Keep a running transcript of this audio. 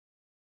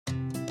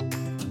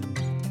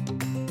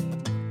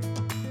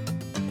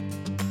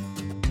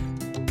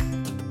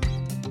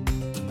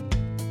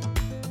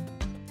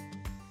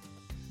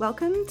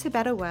Welcome to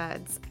Better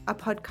Words, a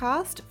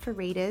podcast for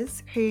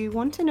readers who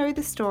want to know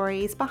the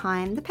stories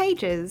behind the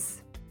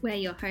pages. We're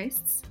your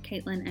hosts,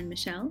 Caitlin and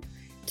Michelle,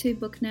 two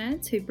book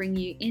nerds who bring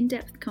you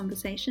in-depth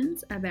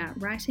conversations about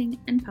writing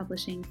and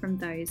publishing from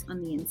those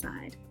on the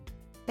inside.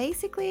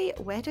 Basically,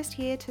 we're just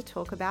here to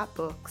talk about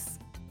books.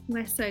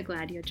 We're so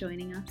glad you're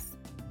joining us.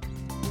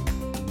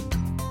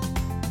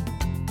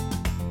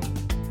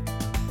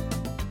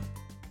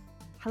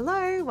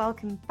 Hello,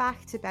 welcome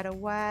back to Better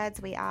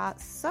Words. We are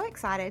so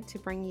excited to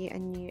bring you a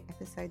new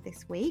episode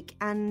this week,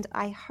 and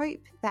I hope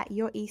that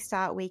your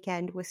Easter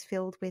weekend was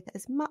filled with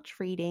as much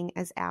reading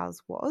as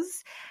ours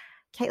was.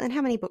 Caitlin,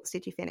 how many books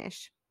did you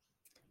finish?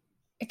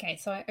 Okay,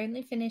 so I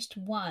only finished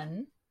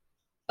one,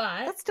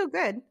 but that's still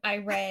good.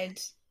 I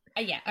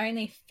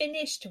only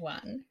finished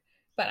one,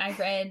 but I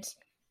read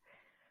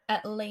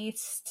at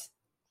least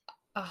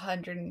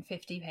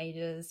 150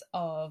 pages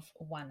of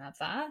one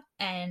other,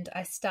 and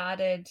I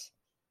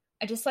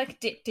just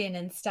dipped in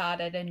and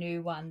started a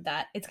new one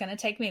that it's going to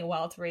take me a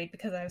while to read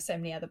because I have so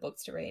many other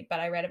books to read,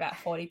 but I read about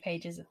 40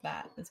 pages of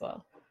that as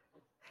well.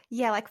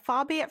 Yeah,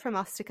 far be it from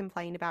us to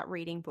complain about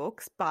reading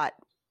books, but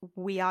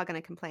we are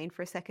going to complain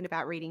for a second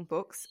about reading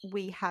books.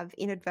 We have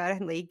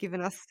inadvertently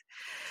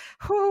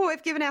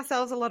we've given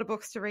ourselves a lot of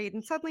books to read,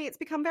 and suddenly it's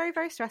become very,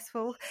 very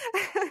stressful.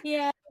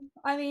 Yeah,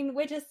 I mean,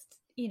 we're just,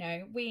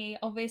 we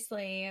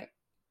obviously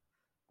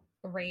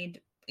read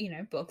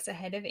books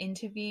ahead of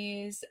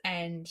interviews,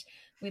 and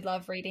we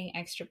love reading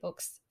extra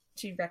books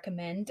to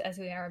recommend as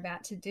we are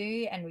about to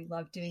do, and we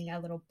love doing our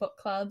little book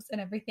clubs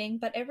and everything,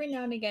 but every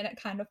now and again it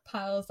kind of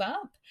piles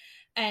up.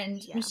 And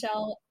yeah.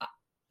 Michelle,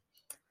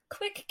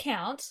 quick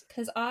count,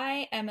 because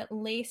I am at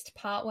least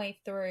partway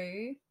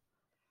through.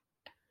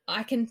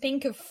 I can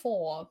think of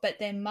 4, but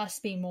there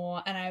must be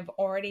more, and I'm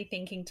already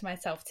thinking to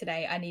myself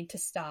today, I need to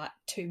start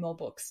 2 more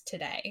books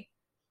today.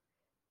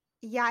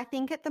 Yeah, I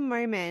think at the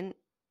moment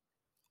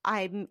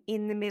I'm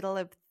in the middle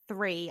of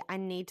 3. I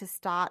need to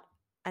start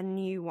a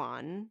new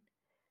one.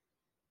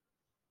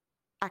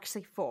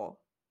 Actually, 4.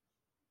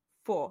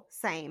 4,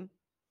 same,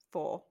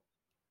 4.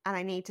 And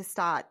I need to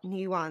start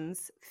new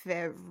ones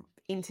for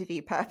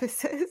interview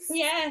purposes.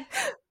 Yeah.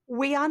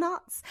 We are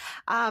nuts.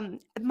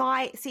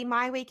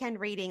 My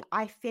weekend reading,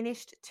 I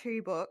finished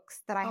 2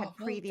 books that I had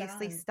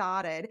previously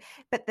started,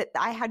 but that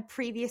I had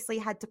previously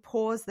had to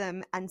pause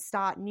them and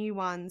start new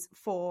ones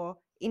for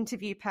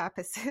interview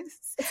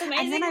purposes. It's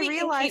amazing we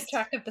can keep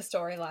track of the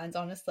storylines,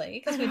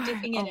 honestly, because we're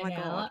dipping in and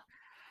out.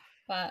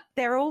 But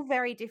they're all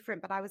very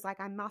different, but I was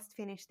like, I must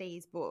finish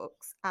these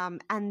books.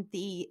 And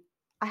I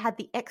had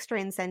the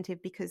extra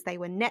incentive because they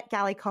were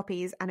NetGalley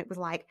copies, and it was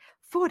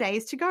 4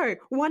 days to go,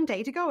 1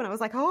 day to go. And I was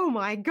like, oh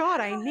my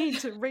God, I need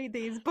to read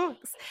these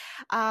books.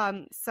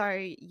 So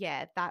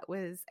yeah,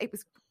 it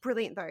was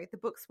brilliant though. The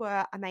books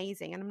were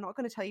amazing, and I'm not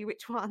going to tell you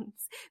which ones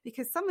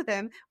because some of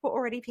them were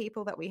already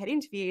people that we had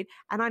interviewed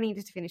and I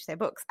needed to finish their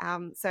books. So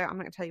I'm not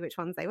going to tell you which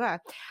ones they were.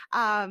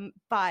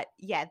 But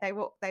yeah,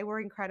 they were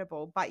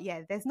incredible. But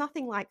yeah, there's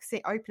nothing like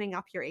opening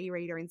up your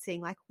e-reader and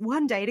seeing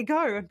 1 day to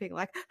go and being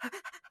like,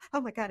 oh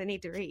my God, I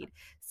need to read.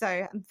 So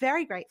I'm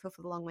very grateful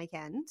for the long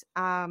weekend.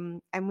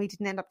 And we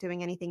didn't end up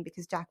doing anything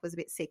because Jack was a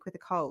bit sick with a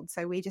cold.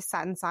 So we just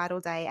sat inside all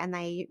day, and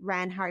they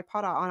ran Harry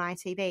Potter on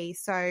ITV.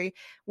 So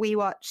we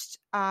watched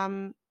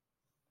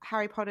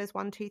Harry Potter's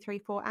 1, 2, 3,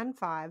 4, and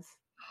 5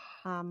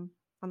 on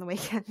the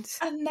weekend.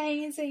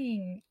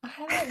 Amazing. I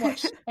haven't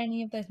watched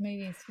any of those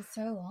movies for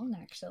so long,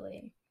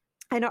 actually.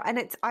 I know,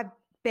 and I've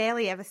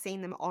barely ever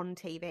seen them on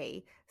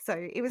TV. So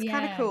it was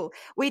kind of cool.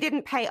 We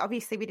didn't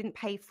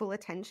pay full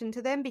attention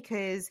to them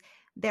because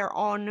they're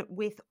on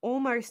with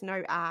almost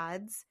no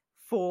ads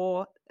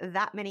for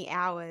that many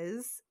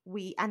hours.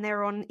 And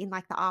they're on in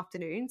the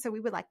afternoon. So we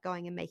were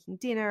going and making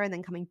dinner and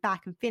then coming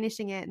back and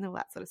finishing it and all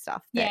that sort of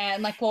stuff. But, yeah.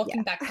 And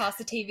walking back past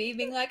the TV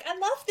being like, I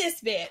love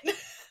this bit.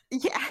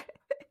 Yeah.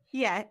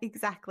 Yeah,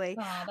 exactly.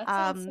 Oh, that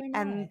sounds so nice.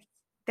 And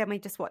then we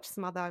just watched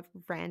some other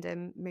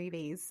random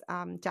movies.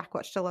 Jack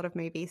watched a lot of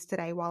movies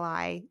today while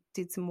I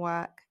did some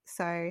work.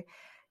 So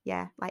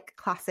yeah,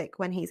 classic,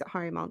 when he's at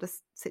home, I'll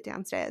just sit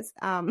downstairs.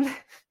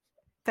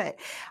 But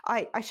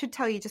I should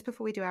tell you, just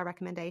before we do our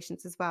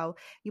recommendations as well,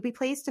 you'll be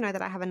pleased to know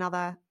that I have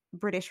another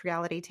British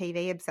reality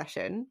TV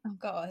obsession. Oh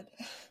God.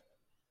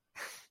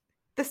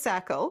 The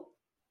Circle.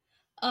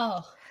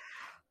 Oh.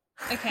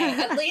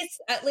 Okay.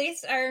 At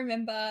least I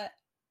remember,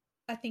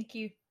 I think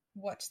you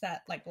watched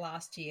that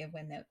last year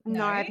when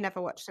No, I've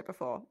never watched it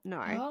before.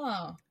 No.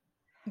 Oh.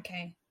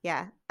 Okay.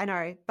 Yeah, I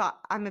know, but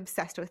I'm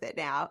obsessed with it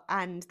now.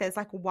 And there's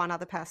one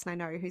other person I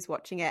know who's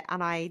watching it,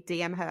 and I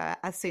DM her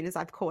as soon as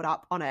I've caught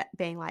up on it,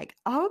 being like,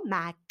 oh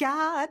my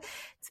God.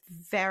 It's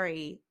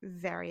very,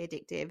 very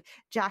addictive.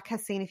 Jack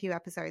has seen a few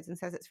episodes and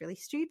says it's really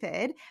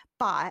stupid,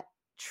 but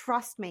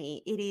trust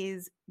me, it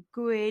is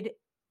good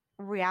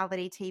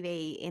reality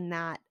TV in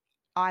that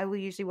I will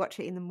usually watch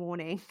it in the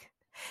morning.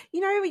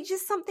 It's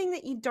just something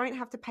that you don't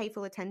have to pay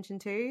full attention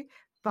to,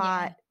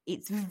 but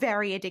it's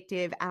very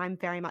addictive, and I'm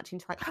very much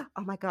into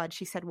oh my God,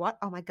 she said what?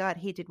 Oh my God,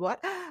 he did what?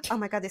 Oh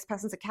my God, this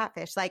person's a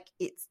catfish.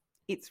 It's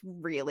it's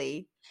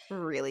really,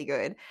 really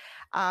good.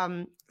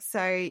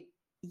 So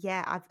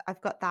yeah,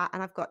 I've got that,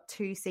 and I've got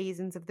 2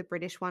 seasons of the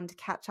British one to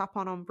catch up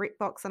on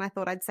BritBox, and I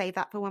thought I'd save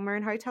that for when we're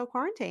in hotel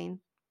quarantine.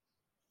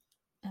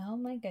 Oh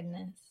my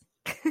goodness.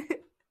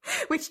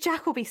 Which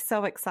Jack will be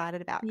so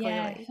excited about,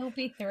 Yeah, clearly. he'll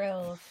be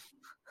thrilled.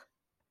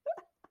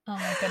 Oh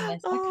my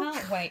goodness. I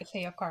can't wait for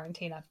your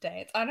quarantine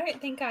updates. I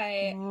don't think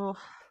I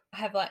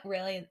have like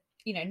really,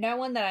 no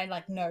one that I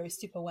like know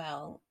super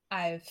well.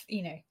 I've,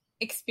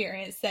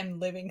 experienced them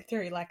living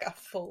through like a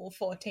full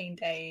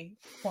 14-day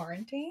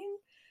quarantine.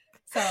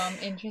 So I'm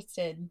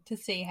interested to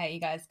see how you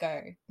guys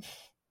go.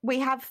 We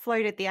have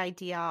floated the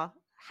idea,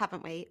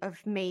 haven't we,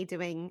 of me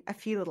doing a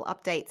few little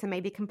updates and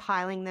maybe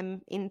compiling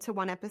them into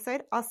one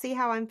episode. I'll see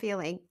how I'm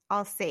feeling.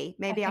 I'll see.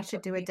 Maybe I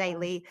should do a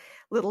daily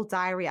little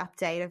diary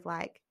update of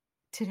like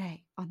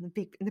today on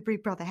the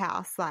Big Brother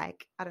house.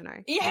 Like, I don't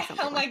know. Yeah.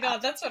 Oh my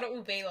God. That's what it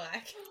will be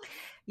like.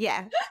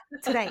 Yeah.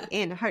 Today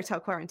in hotel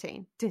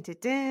quarantine. Dun, dun,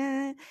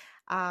 dun.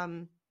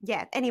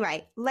 Yeah.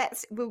 Anyway,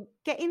 we'll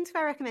get into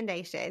our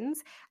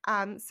recommendations.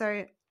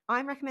 So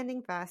I'm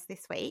recommending first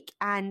this week,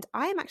 and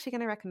I am actually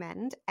going to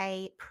recommend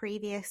a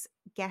previous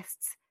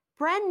guest's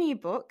brand new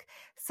book.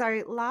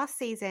 So last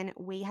season,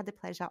 we had the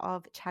pleasure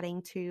of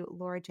chatting to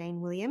Laura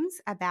Jane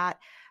Williams about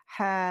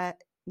her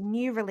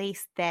new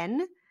release,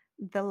 Then,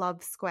 The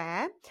Love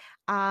Square.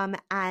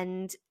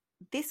 And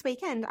this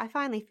weekend, I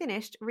finally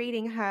finished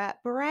reading her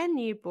brand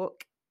new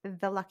book,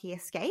 The Lucky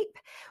Escape,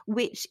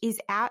 which is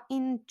out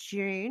in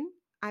June,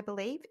 I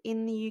believe,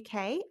 in the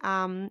UK.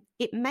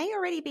 It may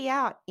already be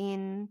out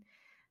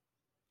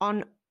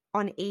on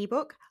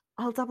ebook.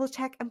 I'll double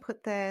check and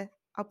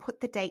I'll put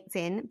the dates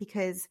in,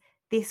 because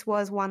this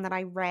was one that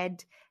I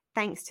read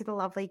thanks to the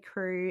lovely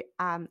crew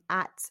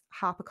at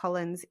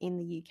HarperCollins in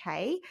the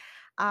UK.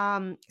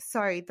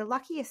 So The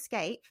Lucky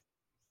Escape,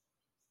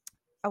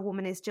 a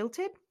woman is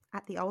jilted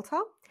at the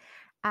altar,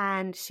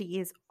 and she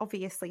is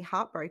obviously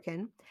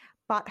heartbroken,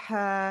 but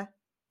I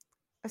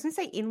was going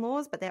to say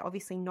in-laws, but they're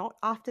obviously not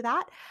after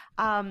that.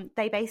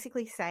 They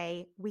basically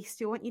say, we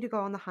still want you to go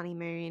on the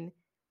honeymoon,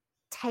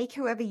 take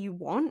whoever you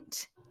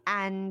want,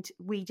 and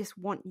we just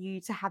want you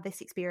to have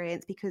this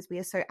experience because we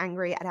are so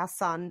angry at our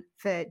son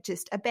for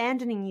just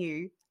abandoning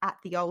you at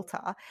the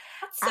altar.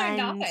 That's so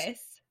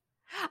nice.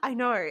 I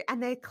know.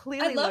 And they're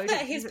clearly I love loaded,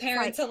 that his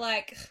parents are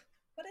like,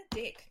 what a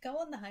dick, go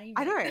on the honeymoon.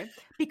 I know,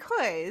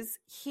 because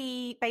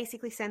he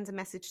basically sends a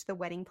message to the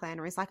wedding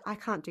planner. He's like, I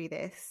can't do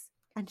this.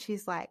 And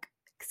she's like,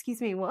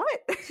 excuse me, what?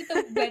 To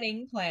the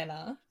wedding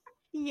planner.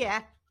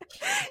 Yeah.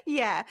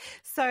 Yeah.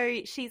 So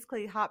she's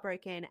clearly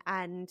heartbroken,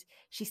 and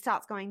she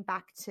starts going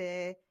back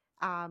to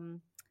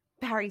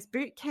Barry's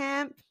boot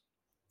camp.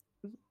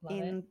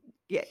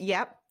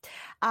 Yep.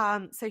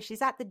 So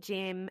she's at the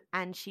gym,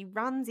 and she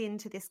runs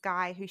into this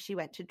guy who she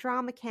went to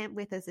drama camp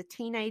with as a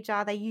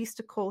teenager. They used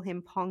to call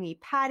him Pongy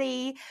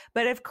Paddy,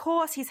 but of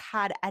course he's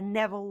had a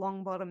Neville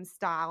Longbottom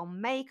style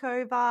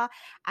makeover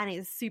and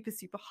is super,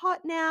 super hot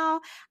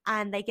now.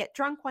 And they get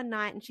drunk one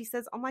night, and she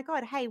says, oh my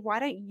God, hey, why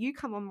don't you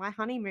come on my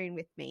honeymoon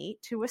with me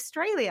to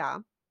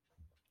Australia?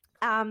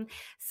 So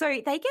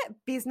they get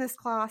business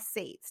class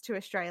seats to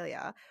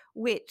Australia,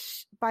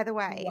 which, by the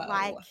way, Whoa.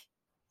 like,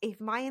 if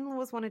my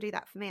in-laws want to do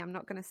that for me, I'm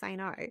not going to say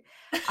no.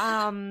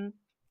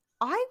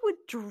 I would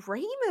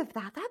dream of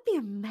that. That'd be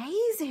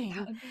amazing.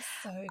 That would be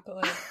so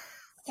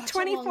good.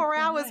 24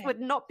 hours would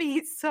not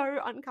be so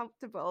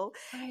uncomfortable.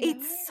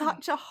 It's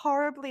such a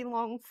horribly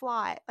long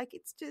flight. Like,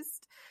 it's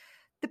just,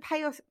 the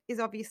payoff is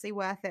obviously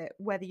worth it,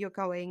 whether you're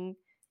going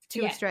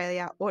to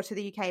Australia or to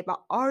the UK.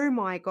 But oh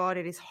my God,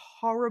 it is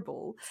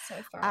horrible. So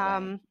far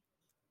away.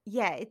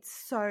 Yeah, it's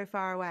so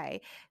far away.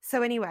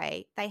 So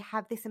anyway, they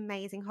have this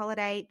amazing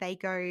holiday. They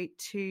go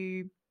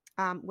to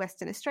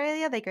Western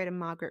Australia, they go to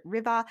Margaret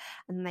River,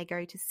 and then they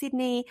go to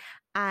Sydney,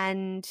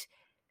 and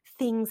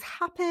things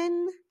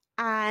happen,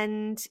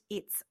 and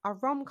it's a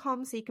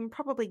rom-com, so you can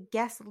probably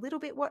guess a little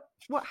bit what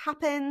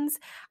happens,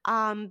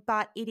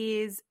 but it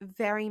is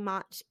very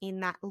much in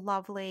that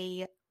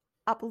lovely,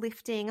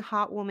 uplifting,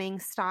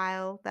 heartwarming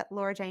style that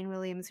Laura Jane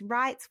Williams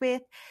writes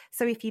with.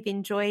 So if you've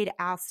enjoyed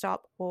Our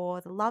Stop or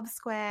The Love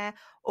Square,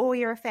 or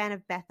you're a fan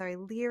of Beth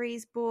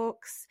O'Leary's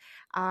books,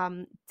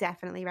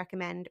 definitely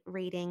recommend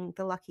reading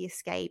The Lucky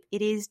Escape.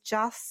 It is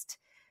just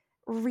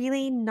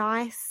really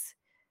nice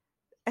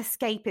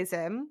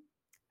escapism,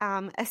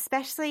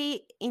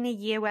 especially in a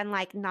year when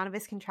like none of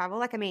us can travel.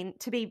 Like, I mean,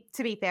 to be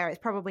fair, it's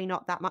probably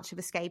not that much of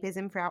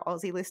escapism for our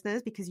Aussie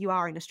listeners because you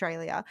are in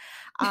Australia.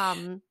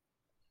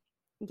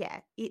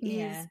 Yeah, it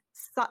is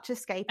such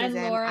escapism, and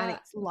Laura and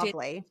it's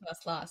lovely. Did to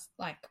us last,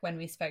 like when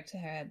we spoke to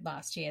her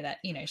last year, that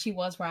she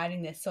was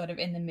writing this sort of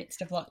in the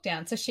midst of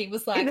lockdown. So she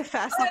was like, in the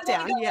first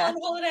lockdown, on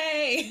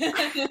holiday,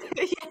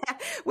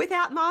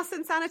 without masks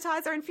and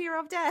sanitizer and fear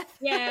of death.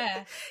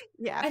 Yeah.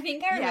 I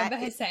think I remember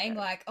her saying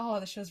like,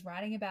 oh, she was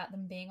writing about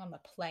them being on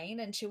the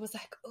plane, and she was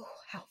like, oh,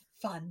 how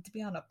fun to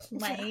be on a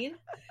plane.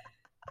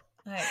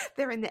 Like,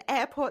 they're in the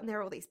airport, and there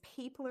are all these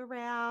people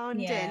around,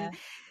 and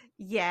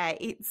yeah,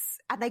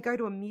 and they go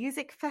to a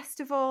music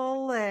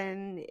festival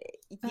and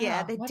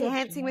yeah, Oh, they're what a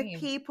dancing with dream.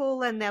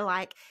 people and they're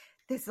like,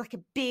 there's like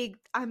a big,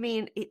 I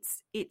mean,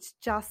 it's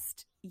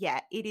just, yeah,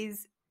 it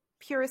is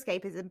pure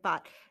escapism,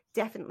 but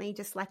definitely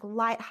just like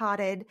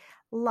lighthearted,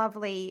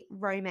 lovely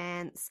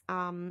romance.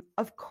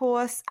 Of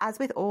course, as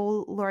with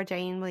all Laura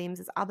Jane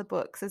Williams's other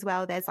books as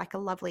well, there's like a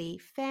lovely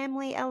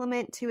family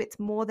element to it. It's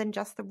more than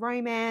just the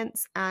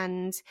romance,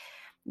 and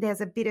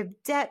there's a bit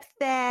of depth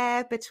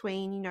there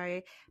between, you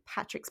know,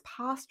 Patrick's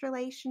past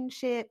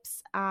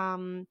relationships,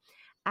 and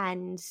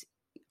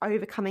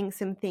overcoming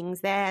some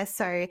things there.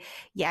 So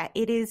yeah,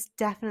 it is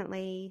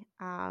definitely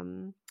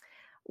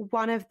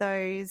one of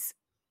those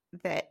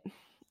that,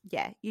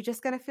 yeah, you're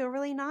just going to feel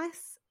really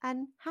nice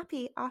and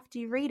happy after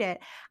you read it.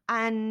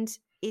 And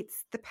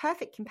it's the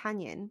perfect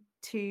companion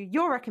to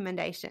your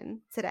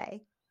recommendation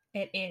today.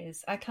 It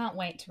is. I can't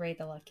wait to read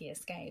The Lucky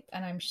Escape,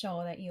 and I'm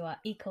sure that you are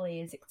equally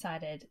as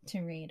excited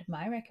to read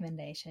my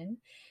recommendation,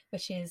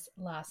 which is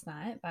Last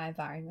Night by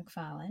Barry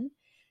McFarlane.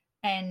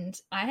 And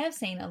I have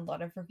seen a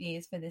lot of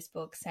reviews for this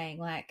book saying,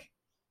 like,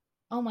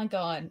 oh my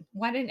God,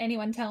 why didn't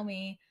anyone tell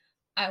me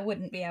I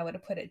wouldn't be able to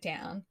put it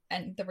down?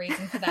 And the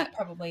reason for that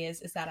probably is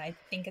that I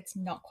think it's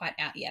not quite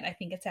out yet. I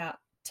think it's out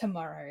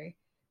tomorrow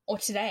or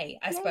today,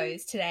 I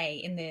suppose,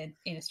 today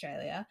in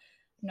Australia.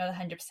 I'm not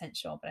 100%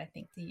 sure, but I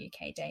think the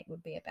UK date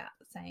would be about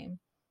the same.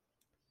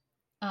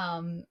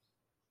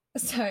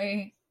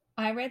 So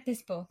I read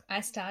this book.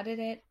 I started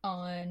it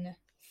on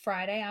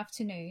Friday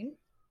afternoon,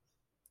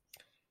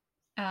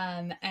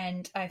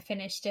 and I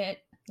finished it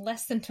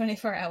less than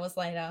 24 hours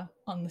later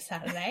on the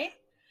Saturday.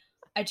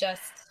 I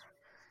just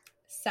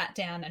sat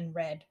down and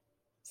read.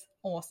 It's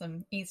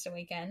awesome Easter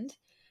weekend.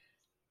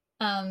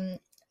 And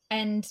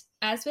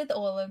as with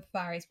all of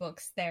Bari's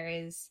books, there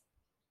is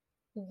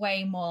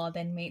way more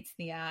than meets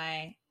the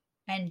eye.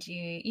 And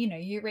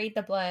you read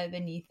the blurb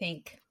and you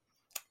think,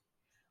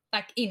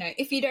 like,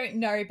 if you don't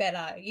know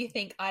better, you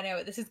think, I know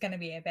what this is going to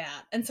be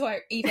about. And so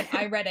I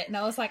read it and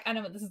I was like, I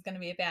know what this is going to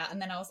be about. And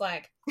then I was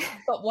like,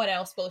 but what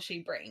else will she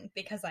bring?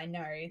 Because I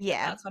know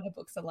that's what her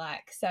books are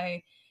like. So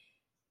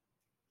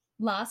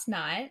Last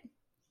Night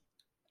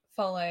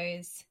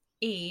follows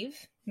Eve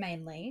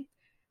mainly.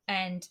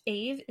 And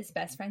Eve is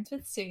best friends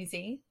with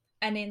Susie.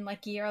 And in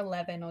like year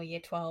 11 or year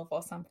 12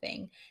 or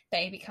something,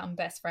 they become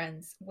best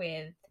friends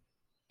with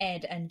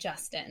Ed and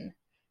Justin.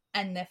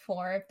 And the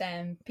four of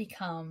them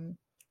become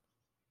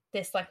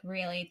this like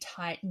really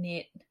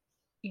tight-knit,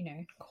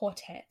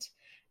 quartet.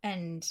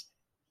 And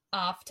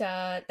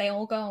after they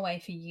all go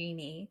away for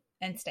uni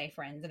and stay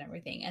friends and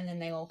everything, and then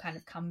they all kind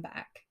of come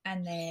back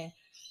and they're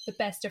the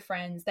best of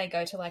friends. They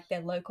go to like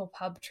their local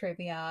pub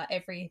trivia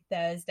every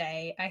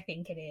Thursday, I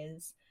think it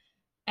is.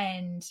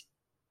 And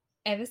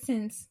ever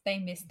since they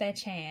missed their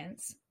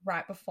chance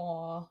right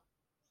before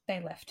they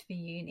left for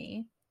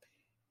uni,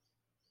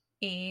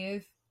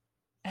 Eve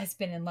has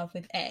been in love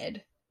with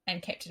Ed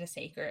and kept it a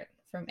secret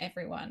from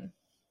everyone.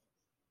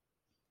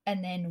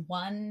 And then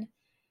one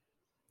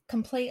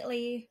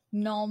completely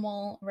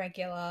normal,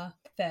 regular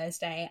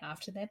Thursday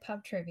after their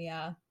pub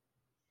trivia,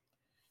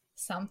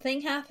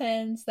 something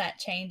happens that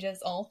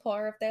changes all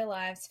four of their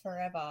lives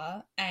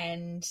forever.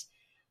 And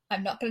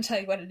I'm not going to tell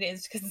you what it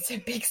is because it's a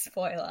big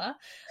spoiler,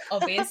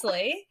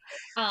 obviously.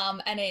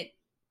 And it,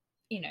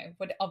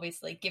 would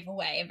obviously give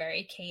away a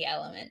very key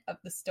element of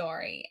the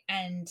story.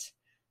 And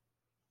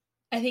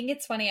I think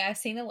it's funny. I've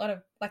seen a lot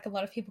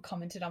of people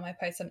commented on my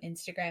posts on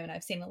Instagram, and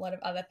I've seen a lot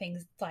of other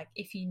things like,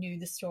 if you knew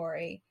the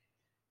story,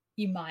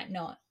 you might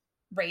not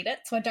read it.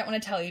 So I don't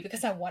want to tell you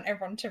because I want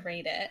everyone to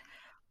read it,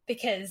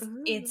 because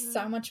it's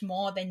so much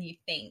more than you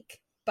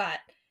think. But,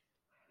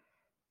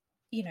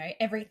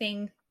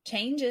 everything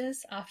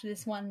changes after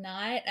this one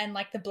night, and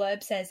like the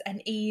blurb says,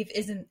 and Eve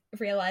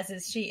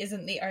realizes she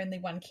isn't the only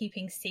one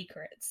keeping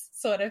secrets,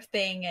 sort of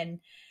thing. And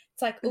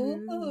it's like,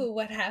 ooh,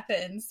 what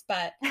happens?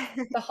 But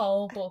the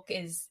whole book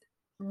is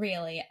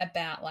really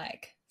about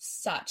like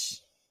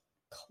such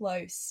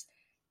close,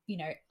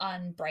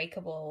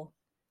 unbreakable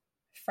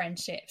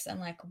friendships, and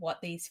like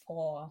what these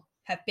four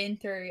have been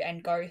through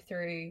and go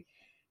through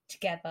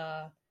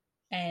together,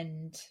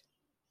 and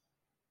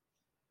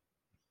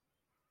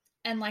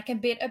like a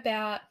bit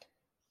about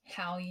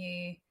how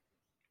you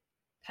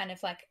kind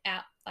of like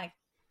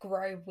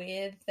grow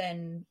with,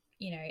 and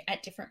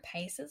at different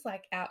paces,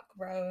 like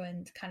outgrow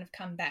and kind of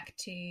come back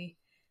to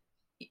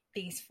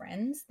these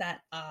friends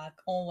that are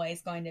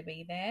always going to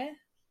be there.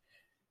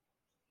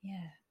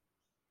 Yeah.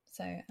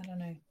 So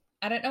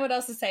I don't know what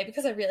else to say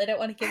because I really don't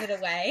want to give it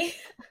away.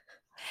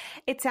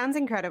 It sounds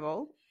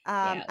incredible.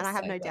 Yeah, and I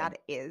have no doubt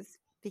it is,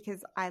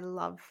 because I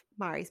love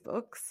Mari's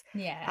books.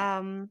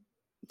 Yeah.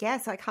 Yeah,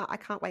 so I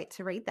can't wait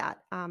to read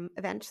that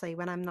eventually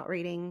when I'm not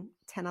reading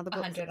 10 other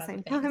books at the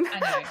same things.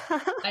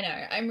 time. I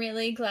know. I'm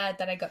really glad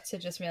that I got to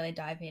just really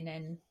dive in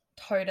and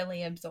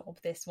totally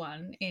absorb this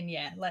one in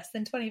less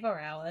than 24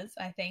 hours,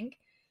 I think.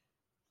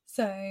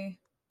 So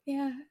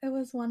yeah, it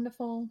was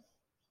wonderful.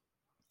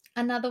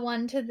 Another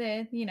one to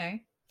the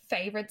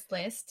favorites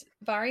list,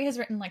 Vari has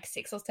written like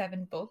 6 or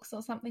 7 books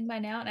or something by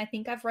now, and I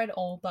think I've read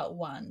all but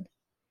one.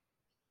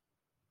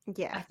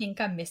 Yeah. I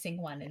think I'm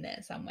missing one in there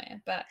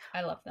somewhere, but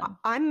I love them.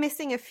 I'm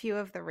missing a few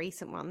of the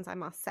recent ones, I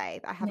must say,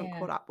 that I haven't Yeah.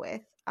 caught up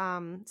with.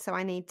 So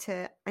I need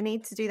to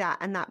do that,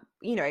 and that,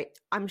 you know,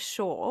 I'm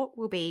sure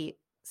will be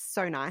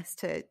so nice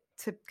to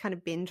kind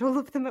of binge all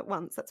of them at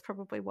once. That's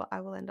probably what I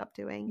will end up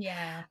doing.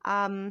 Yeah.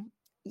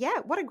 Yeah,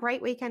 what a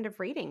great weekend of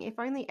reading. If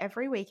only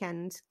every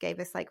weekend gave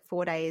us like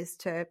 4 days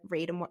to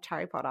read and watch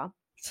Harry Potter.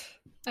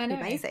 I know.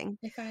 Amazing.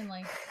 If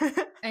only.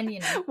 And, you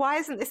know, why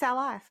isn't this our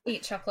life?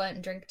 eat chocolate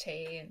and drink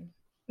tea, and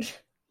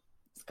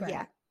it's great.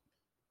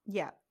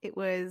 Yeah, it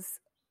was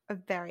a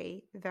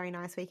very, very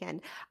nice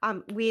weekend.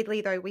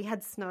 Weirdly though, we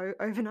had snow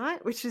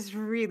overnight, which is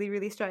really,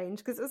 really strange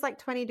because it was like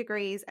 20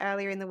 degrees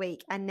earlier in the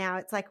week, and now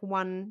it's like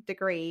 1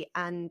 degree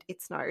and it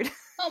snowed.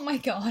 Oh my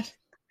God.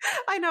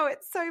 I know,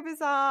 it's so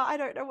bizarre. I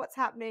don't know what's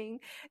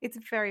happening. It's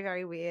very,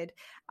 very weird.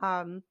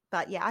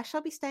 But yeah, I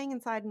shall be staying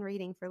inside and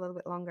reading for a little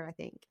bit longer, I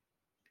think.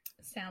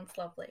 Sounds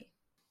lovely.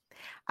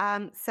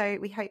 So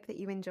we hope that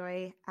you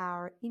enjoy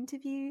our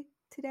interview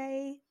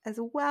today as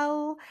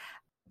well.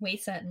 We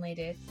certainly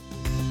did.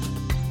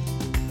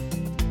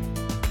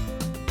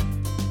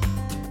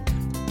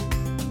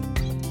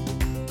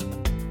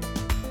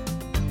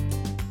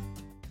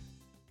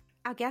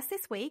 Our guest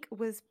this week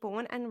was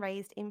born and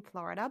raised in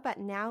Florida, but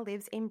now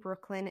lives in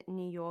Brooklyn,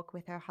 New York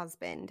with her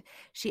husband.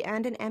 She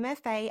earned an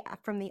MFA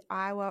from the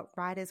Iowa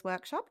Writers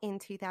Workshop in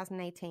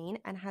 2018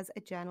 and has a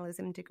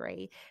journalism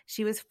degree.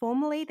 She was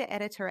formerly the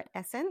editor at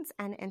Essence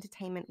and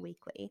Entertainment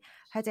Weekly.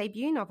 Her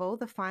debut novel,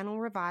 The Final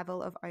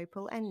Revival of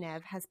Opal and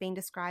Nev, has been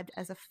described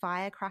as a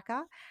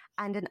firecracker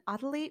and an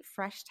utterly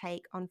fresh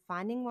take on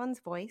finding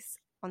one's voice,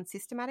 on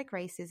systematic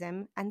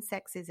racism and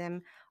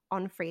sexism,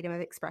 on freedom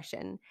of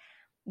expression.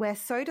 We're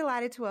so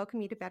delighted to welcome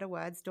you to Better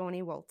Words,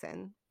 Dawnie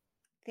Walton.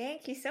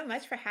 Thank you so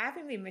much for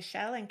having me,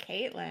 Michelle and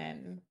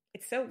Caitlin.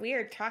 It's so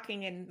weird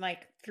talking in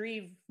like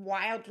 3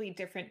 wildly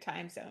different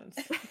time zones.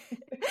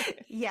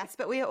 Yes,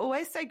 but we are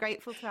always so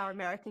grateful to our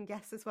American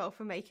guests as well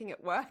for making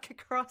it work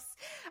across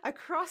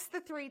the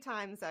 3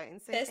 time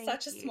zones. So there's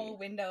such a small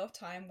window of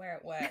time where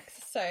it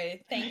works. So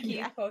thank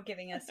you for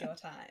giving us your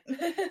time.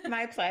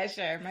 My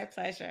pleasure. My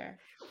pleasure.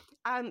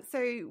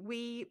 So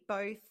we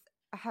both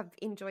have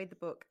enjoyed the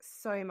book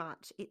so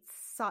much. It's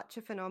such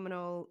a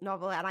phenomenal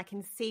novel, and I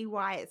can see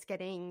why it's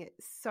getting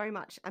so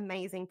much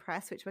amazing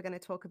press, which we're going to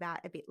talk about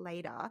a bit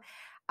later.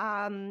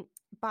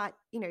 But,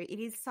 you know, it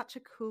is such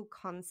a cool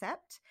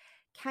concept.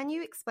 Can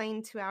you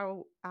explain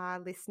to our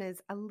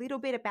listeners a little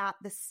bit about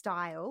the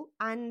style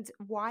and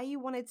why you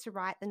wanted to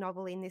write the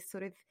novel in this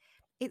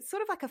it's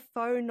sort of like a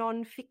faux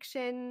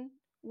non-fiction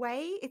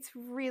way? It's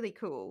really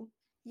cool.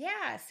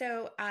 Yeah,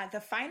 so The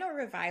Final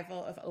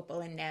Revival of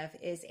Opal and Nev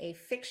is a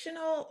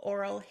fictional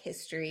oral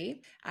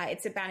history.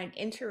 It's about an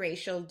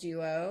interracial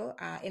duo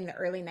in the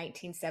early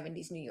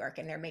 1970s New York,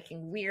 and they're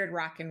making weird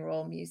rock and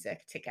roll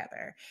music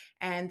together.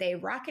 And they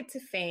rocket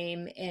to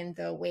fame in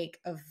the wake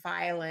of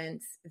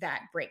violence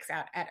that breaks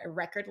out at a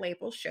record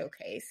label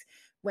showcase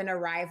when a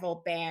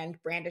rival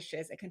band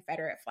brandishes a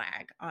Confederate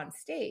flag on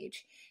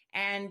stage.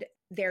 And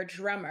their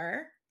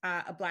drummer,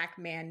 a Black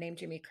man named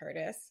Jimmy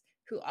Curtis,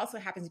 who also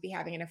happens to be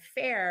having an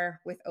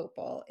affair with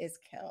Opal, is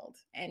killed.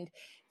 And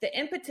the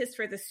impetus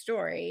for the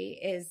story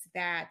is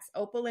that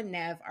Opal and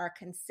Nev are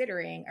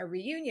considering a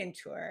reunion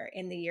tour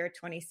in the year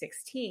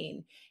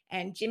 2016.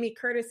 And Jimmy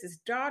Curtis's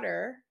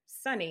daughter,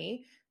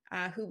 Sunny,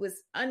 who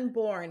was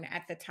unborn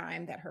at the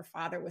time that her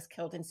father was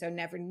killed and so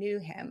never knew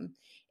him,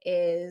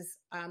 is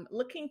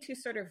looking to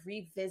sort of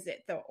revisit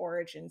the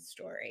origin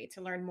story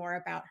to learn more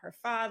about her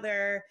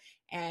father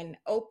and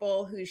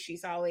Opal, who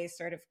she's always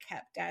sort of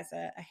kept as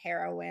a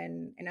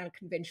heroine, an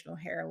unconventional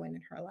heroine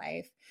in her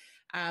life.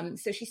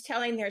 So she's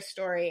telling their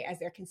story as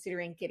they're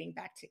considering getting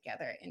back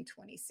together in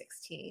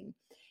 2016.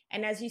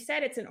 And as you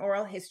said, it's an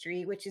oral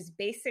history, which is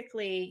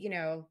basically, you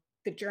know,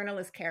 the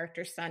journalist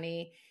character,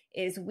 Sunny,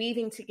 is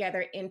weaving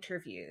together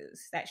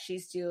interviews that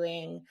she's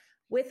doing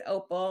with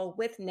Opal,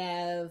 with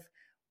Nev,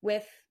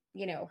 with,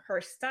 you know,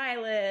 her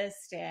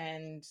stylist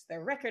and the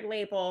record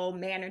label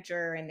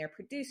manager and their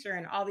producer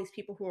and all these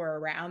people who are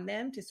around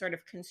them to sort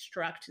of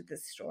construct the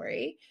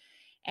story.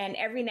 And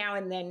every now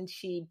and then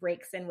she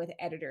breaks in with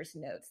editor's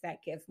notes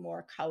that give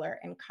more color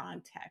and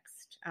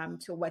context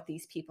to what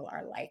these people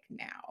are like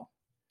now.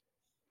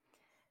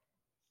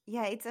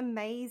 Yeah, it's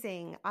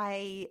amazing.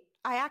 I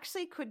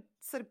actually could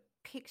sort of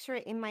picture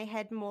it in my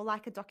head more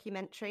like a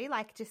documentary,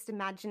 like just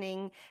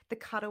imagining the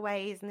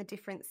cutaways and the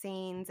different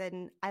scenes.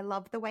 And I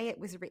love the way it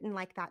was written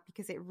like that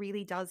because it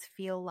really does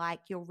feel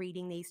like you're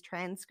reading these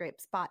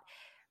transcripts, but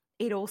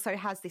it also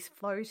has this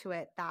flow to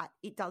it that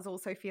it does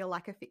also feel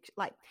like a fiction.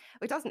 Like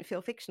it doesn't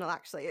feel fictional,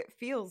 actually. It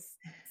feels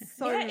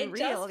so real. It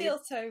does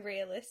feel so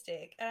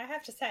realistic. And I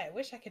have to say, I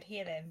wish I could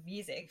hear their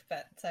music,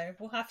 but so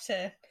we'll have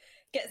to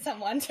get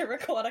someone to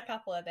record a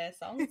couple of their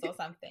songs or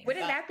something.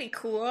 Wouldn't that be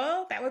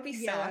cool? That would be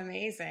so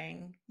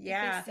amazing.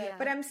 Yeah. So.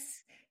 But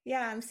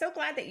Yeah, I'm so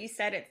glad that you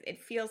said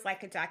it feels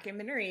like a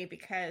documentary,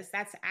 because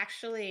that's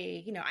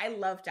actually, I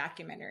love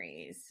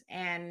documentaries,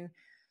 and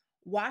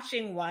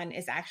watching one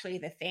is actually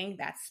the thing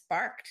that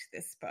sparked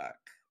this book.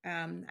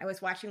 I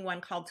was watching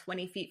one called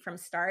 20 Feet from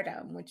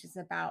Stardom, which is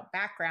about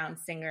background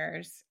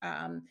singers,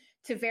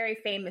 to very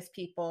famous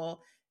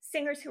people,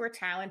 singers who were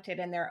talented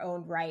in their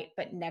own right,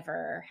 but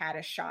never had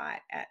a shot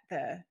at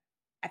the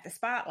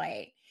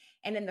spotlight.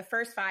 And in the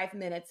first 5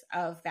 minutes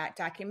of that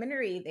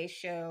documentary, they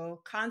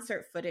show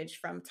concert footage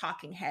from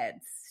Talking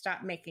Heads,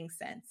 Stop Making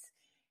Sense.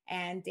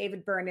 And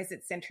David Byrne is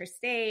at center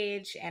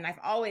stage, and I've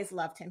always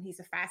loved him. He's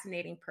a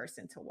fascinating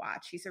person to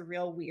watch. He's a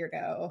real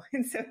weirdo,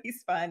 and so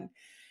he's fun.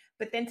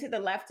 But then to the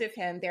left of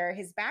him, there are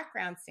his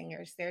background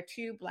singers. There are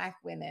two Black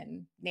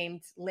women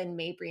named Lynn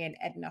Mabry and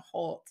Edna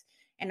Holt.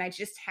 And I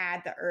just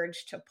had the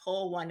urge to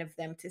pull one of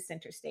them to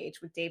center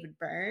stage with David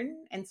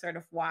Byrne and sort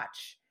of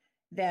watch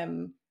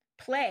them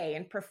play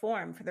and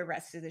perform for the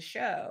rest of the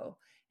show.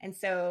 And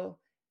so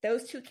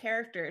those two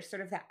characters,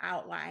 sort of the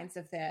outlines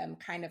of them,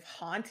 kind of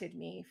haunted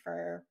me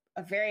for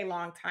a very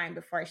long time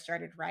before I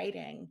started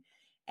writing.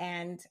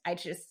 And I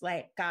just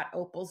got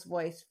Opal's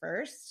voice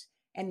first,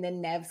 and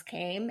then Nev's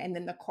came, and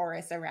then the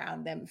chorus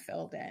around them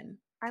filled in.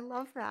 I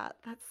love that.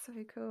 That's so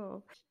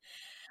cool.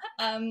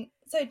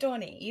 So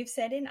Dawnie, you've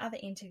said in other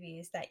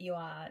interviews that you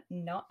are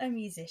not a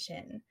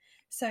musician.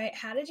 So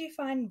how did you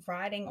find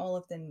writing all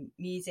of the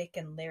music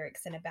and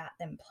lyrics and about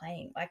them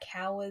playing?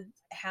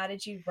 How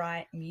did you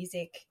write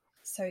music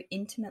so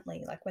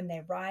intimately? Like when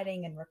they're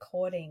writing and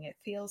recording, it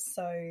feels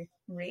so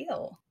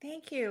real.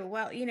 Thank you.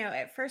 Well,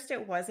 at first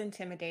it was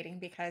intimidating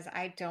because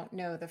I don't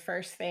know the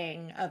first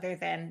thing other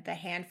than the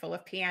handful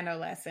of piano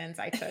lessons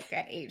I took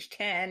at age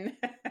 10.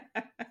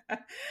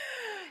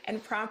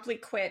 And promptly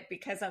quit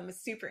because I'm a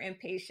super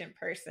impatient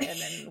person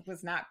and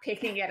was not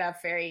picking it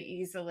up very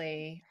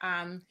easily.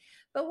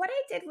 But what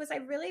I did was I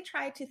really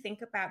tried to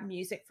think about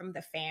music from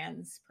the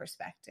fans'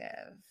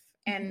 perspective,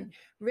 and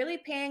really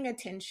paying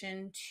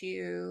attention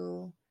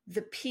to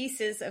the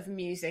pieces of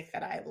music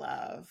that I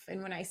love.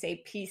 And when I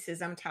say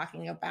pieces, I'm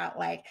talking about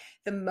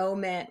the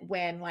moment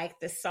when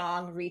the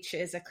song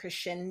reaches a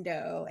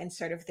crescendo and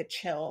sort of the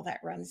chill that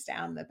runs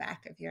down the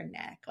back of your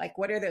neck.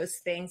 What are those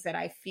things that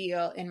I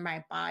feel in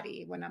my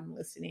body when I'm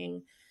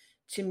listening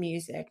to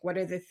music? What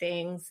are the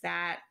things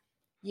that,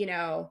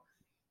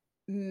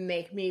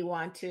 make me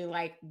want to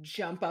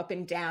jump up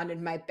and down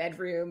in my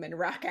bedroom and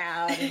rock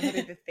out? And what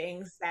are the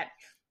things that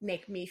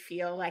make me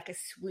feel like a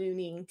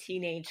swooning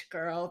teenage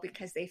girl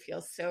because they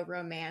feel so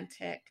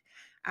romantic?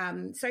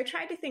 So I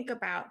tried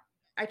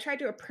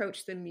to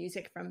approach the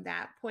music from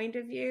that point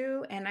of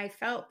view. And I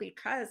felt,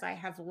 because I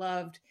have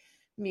loved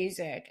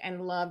music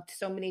and loved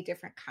so many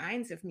different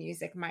kinds of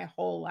music my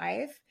whole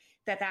life,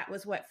 that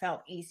was what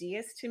felt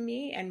easiest to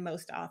me and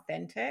most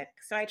authentic.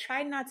 So I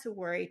tried not to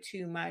worry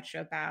too much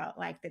about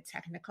the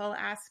technical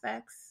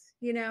aspects,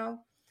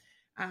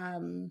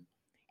 and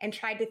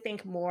tried to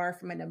think more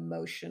from an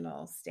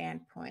emotional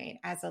standpoint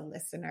as a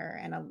listener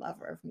and a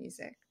lover of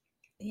music.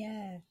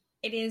 Yeah,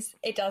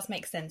 it does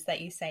make sense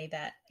that you say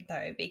that,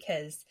 though,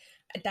 because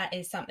that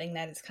is something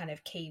that is kind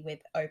of key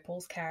with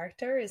Opal's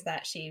character, is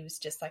that she was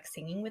just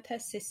singing with her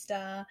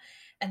sister,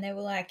 and they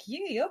were like,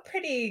 you're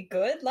pretty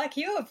good.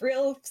 You have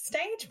real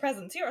stage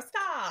presence. You're a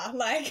star,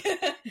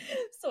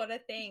 sort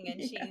of thing.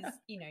 And she's,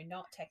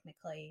 not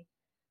technically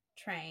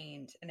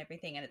trained and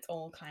everything. And it's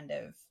all kind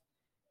of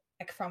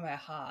from her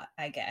heart,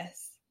 I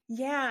guess.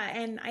 Yeah.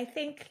 And I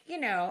think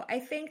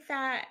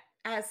that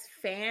as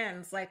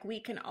fans, we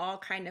can all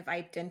kind of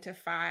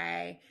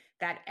identify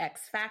that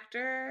X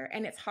factor,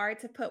 and it's hard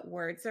to put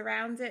words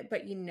around it,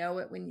 but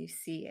it when you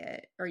see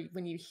it or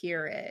when you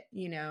hear it.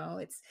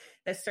 It's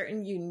a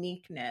certain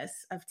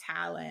uniqueness of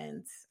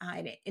talent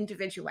and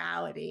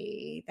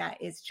individuality that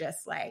is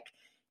just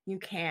you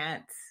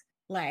can't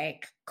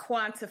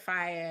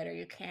quantify it, or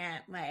you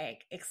can't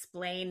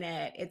explain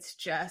it. It's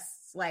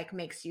just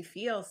makes you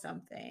feel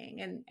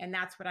something. And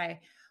that's what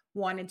I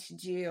wanted to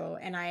do.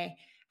 And I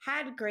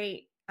had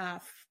great,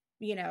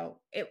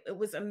 it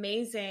was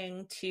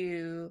amazing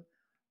to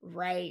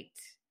write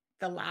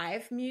the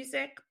live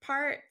music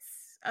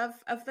parts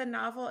of the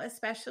novel,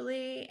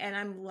 especially. And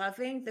I'm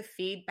loving the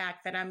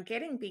feedback that I'm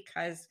getting,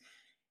 because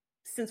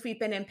since we've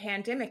been in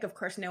pandemic, of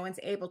course, no one's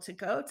able to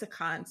go to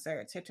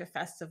concerts or to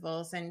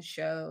festivals and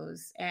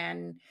shows.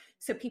 And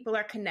so people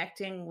are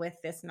connecting with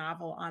this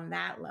novel on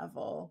that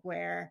level,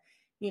 where,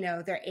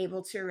 they're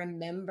able to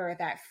remember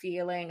that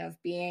feeling of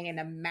being in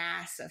a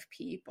mass of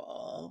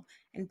people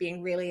and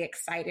being really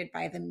excited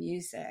by the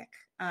music.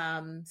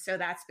 So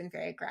that's been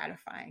very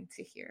gratifying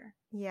to hear.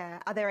 Yeah.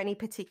 Are there any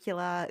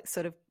particular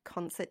sort of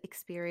concert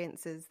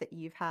experiences that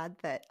you've had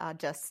that are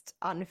just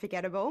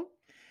unforgettable?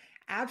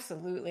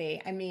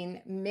 Absolutely. I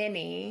mean,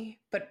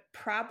 many, but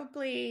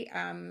probably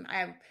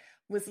I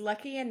was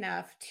lucky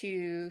enough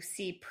to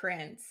see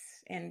Prince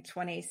in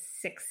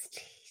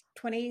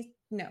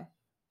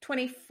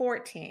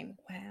 2014.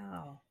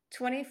 Wow.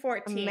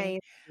 2014. Amazing.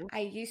 I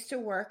used to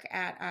work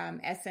at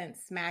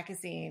Essence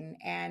Magazine,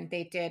 and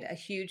they did a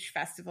huge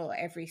festival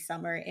every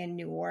summer in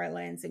New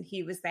Orleans. And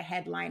he was the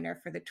headliner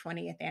for the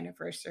 20th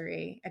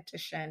anniversary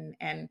edition.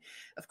 And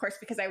of course,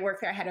 because I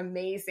worked there, I had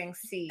amazing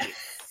seats.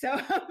 So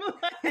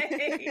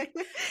I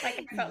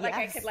felt like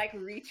I could like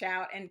reach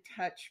out and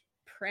touch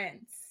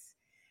Prince.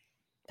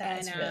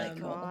 That's really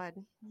cool. God.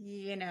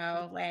 You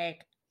know,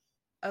 like,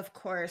 of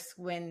course,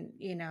 when,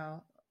 you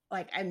know,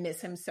 like I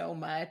miss him so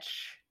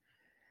much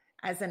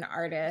as an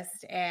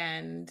artist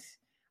and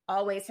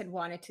always had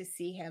wanted to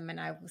see him. And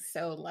I was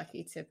so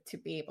lucky to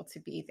be able to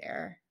be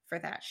there for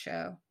that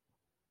show.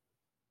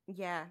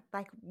 Yeah,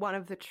 like one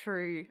of the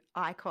true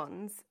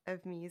icons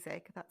of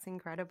music. That's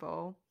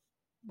incredible.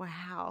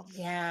 Wow.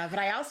 Yeah, but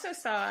I also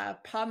saw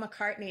Paul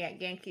McCartney at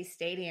Yankee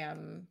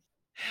Stadium.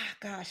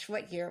 Gosh,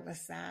 what year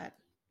was that?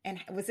 And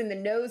I was in the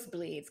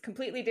nosebleeds,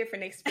 completely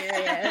different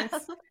experience.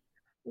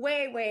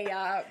 way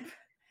up.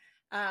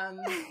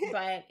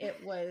 But it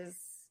was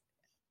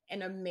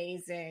an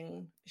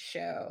amazing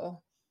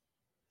show.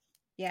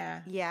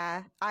 Yeah.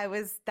 Yeah,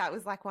 that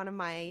was like one of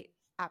my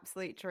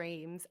absolute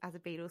dreams as a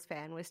Beatles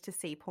fan, was to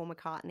see Paul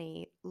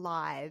McCartney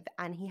live,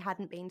 and he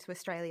hadn't been to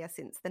Australia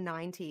since the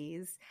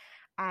 90s,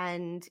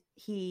 and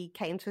he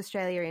came to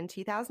Australia in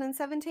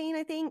 2017,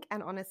 I think,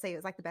 and honestly, it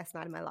was like the best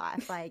night of my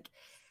life. Like,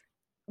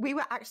 we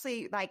were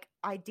actually like,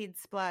 I did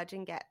splurge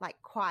and get like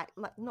quite,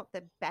 like, not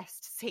the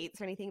best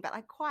seats or anything, but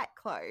like quite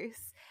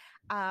close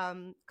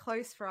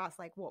for us,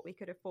 like what we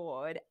could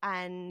afford.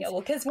 And yeah,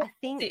 well, because I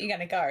think you're going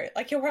to go,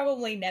 like, you'll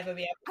probably never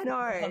be able to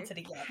go to concert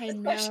again. I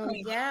know.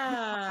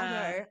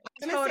 Yeah,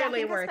 I know.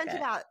 Totally worth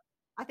it.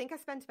 I think I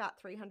spent about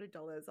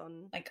 $300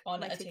 on a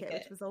ticket,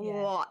 which was a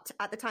lot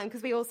at the time,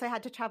 because we also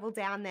had to travel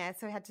down there,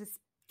 so we had to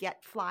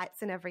get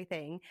flights and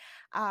everything.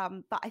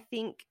 But I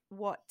think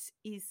what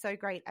is so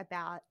great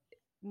about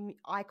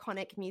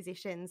iconic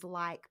musicians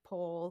like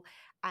Paul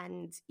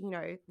and, you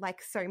know,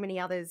 like so many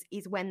others,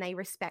 is when they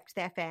respect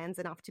their fans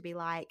enough to be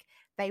like,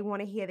 they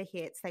want to hear the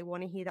hits, they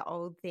want to hear the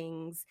old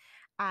things.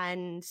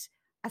 And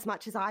as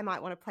much as I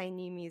might want to play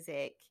new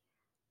music,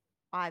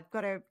 I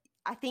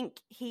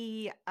think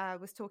he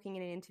was talking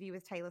in an interview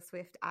with Taylor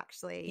Swift,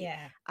 actually,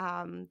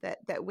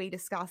 that we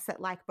discussed, that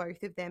like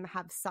both of them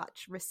have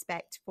such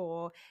respect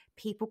for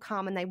people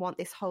come and they want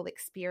this whole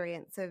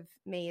experience of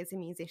me as a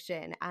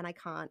musician, and I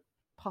can't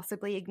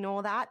possibly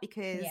ignore that,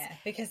 because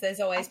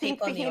there's always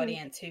people in the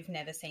audience who've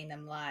never seen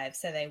them live,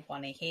 so they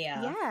want to hear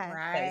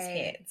those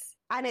hits.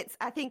 And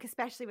I think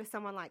especially with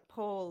someone like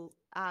Paul,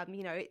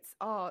 you know, it's,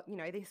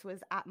 this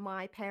was at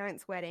my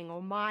parents' wedding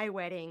or my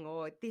wedding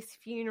or this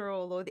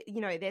funeral, or,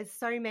 you know, there's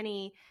so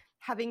many,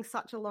 having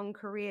such a long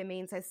career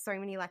means there's so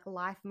many like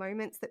life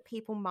moments that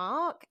people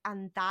mark,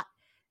 and that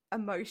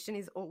emotion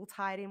is all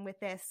tied in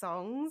with their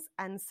songs.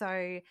 And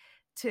so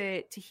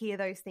to hear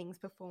those things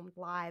performed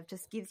live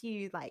just gives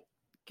you like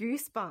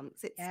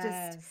goosebumps.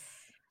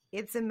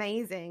 It's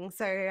amazing.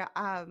 So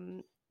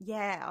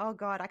oh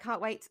God, I can't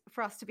wait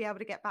for us to be able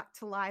to get back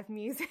to live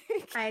music.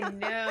 I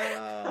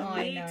know.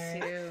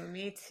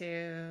 Me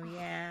too.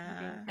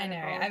 Yeah. I know.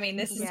 I mean,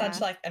 this is such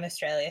like an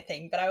Australia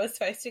thing, but I was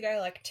supposed to go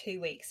like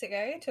 2 weeks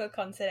ago to a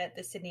concert at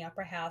the Sydney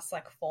Opera House,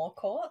 like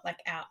forecourt, like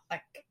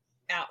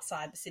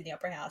outside the Sydney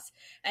Opera House,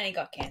 and it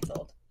got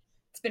cancelled.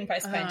 It's been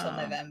postponed till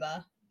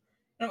November.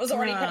 And it was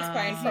already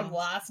postponed from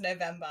last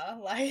November.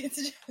 Like, it's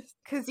just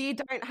because you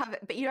don't have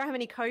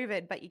any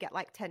COVID, but you get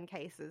like 10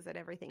 cases and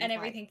everything. And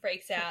everything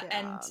freaks out.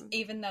 And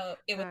even though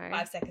it was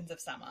 5 seconds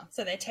of summer,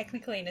 so they're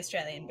technically an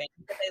Australian band,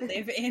 but they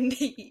live in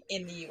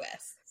the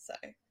US. So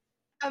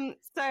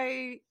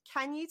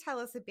can you tell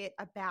us a bit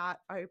about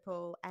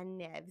Opal and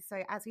Nev?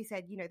 So as we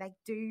said, you know, they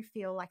do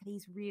feel like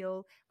these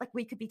real, like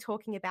we could be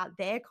talking about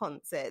their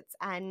concerts,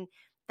 and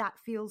that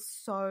feels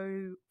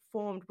so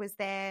formed. Was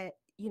there,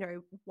 you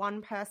know,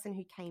 one person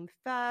who came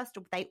first,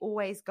 or were they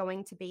always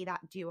going to be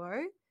that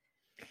duo?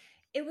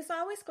 It was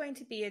always going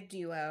to be a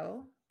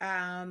duo.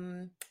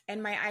 And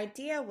my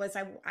idea was,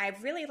 I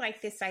really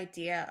like this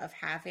idea of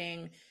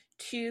having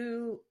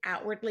two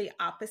outwardly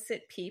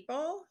opposite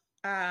people.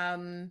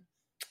 And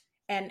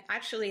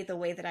actually the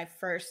way that I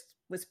first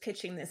was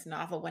pitching this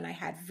novel, when I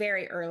had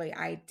very early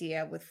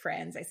idea with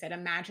friends, I said,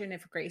 imagine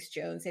if Grace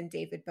Jones and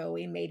David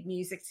Bowie made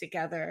music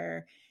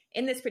together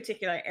in this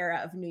particular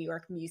era of New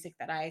York music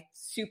that I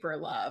super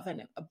love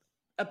and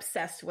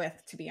obsessed with,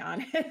 to be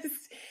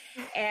honest.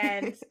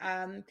 And,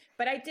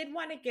 but I did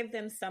want to give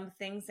them some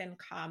things in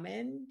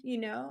common.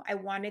 You know, I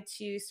wanted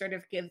to sort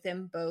of give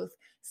them both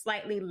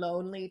slightly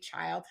lonely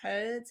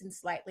childhoods and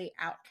slightly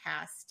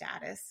outcast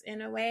status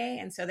in a way.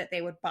 And so that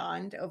they would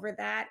bond over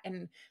that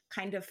and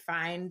kind of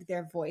find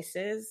their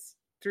voices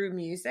through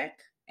music.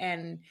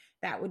 And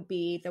that would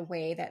be the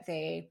way that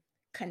they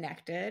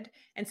connected.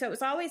 And so it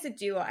was always a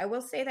duo. I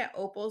will say that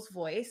Opal's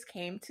voice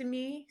came to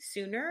me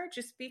sooner,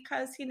 just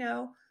because, you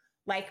know,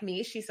 like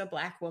me, she's a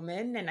Black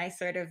woman, and I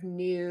sort of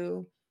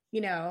knew,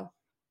 you know,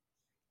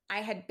 I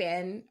had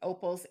been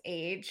Opal's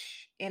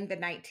age in the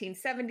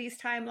 1970s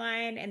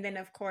timeline. And then,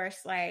 of course,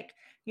 like,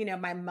 you know,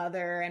 my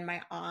mother and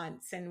my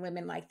aunts and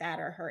women like that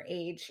are her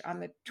age on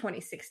the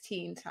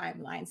 2016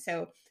 timeline.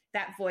 So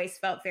that voice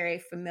felt very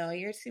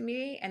familiar to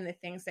me. And the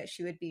things that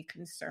she would be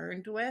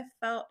concerned with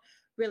felt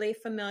really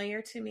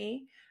familiar to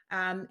me.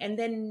 And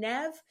then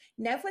Nev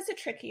was a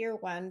trickier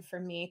one for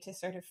me to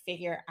sort of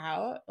figure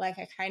out. Like,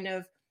 I kind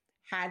of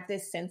had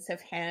this sense of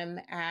him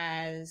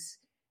as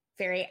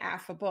very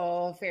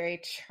affable,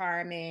 very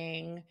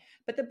charming,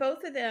 but the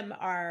both of them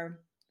are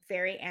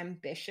very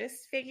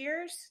ambitious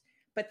figures,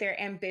 but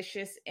they're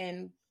ambitious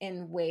in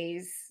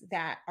ways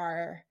that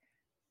are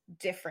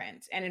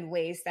different and in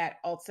ways that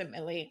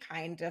ultimately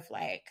kind of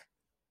like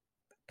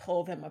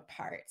pull them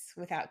apart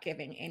without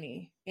giving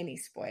any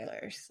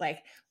spoilers. Like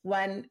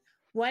one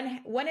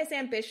is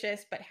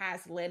ambitious but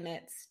has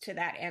limits to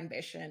that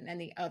ambition, and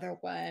the other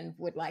one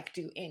would like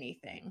do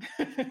anything.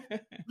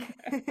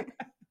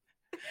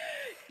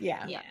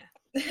 Yeah.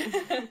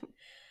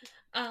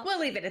 We'll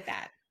leave it at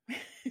that.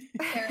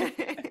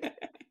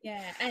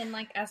 Yeah, and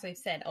like as we've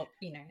said,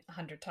 you know,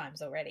 100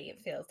 times already,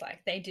 it feels like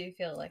they do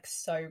feel like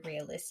so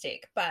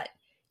realistic, but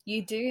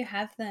you do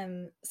have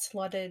them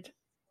slotted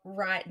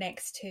right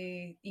next to,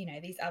 you know,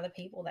 these other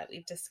people that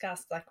we've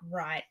discussed, like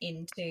right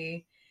into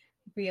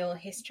real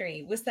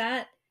history. Was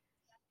that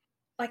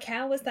like,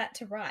 how was that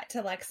to write,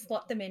 to like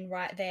slot them in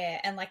right there?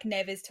 And like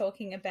Nev is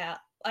talking about,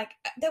 like,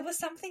 there was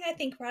something I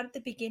think right at the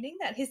beginning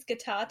that his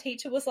guitar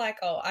teacher was like,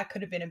 oh, I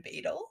could have been a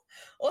Beatle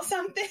or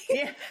something.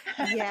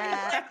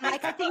 Yeah.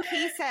 Like, I think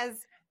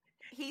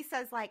he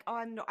says like,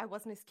 oh, I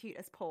wasn't as cute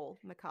as Paul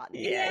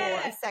McCartney or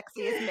as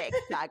sexy as Mick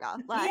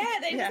Jagger.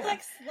 Like, they just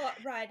like slot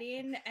right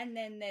in. And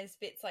then there's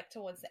bits like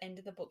towards the end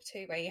of the book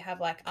too, where you have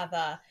like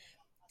other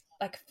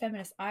like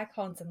feminist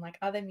icons and like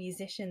other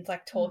musicians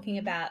like talking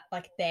about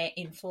like their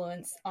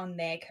influence on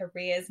their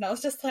careers. And I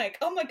was just like,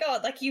 oh my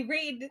God, like you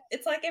read,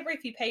 it's like every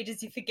few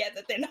pages you forget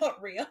that they're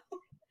not real.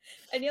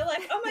 And you're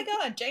like, oh my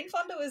God, Jane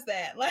Fonda was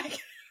there. Like,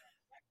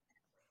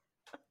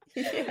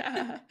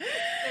 yeah.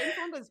 Jane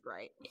Fonda's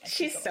great. Yeah,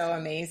 she's so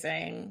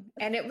amazing.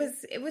 And it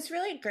was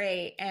really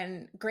great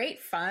and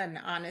great fun,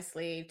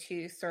 honestly,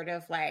 to sort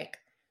of like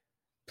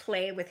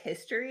play with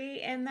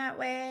history in that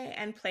way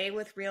and play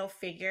with real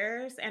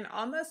figures and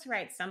almost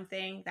write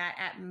something that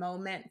at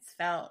moments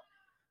felt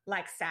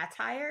like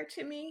satire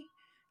to me.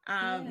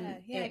 In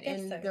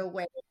the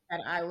way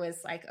that I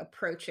was like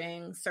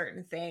approaching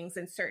certain things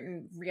and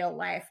certain real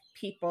life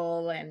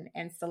people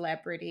and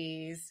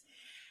celebrities.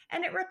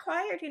 And it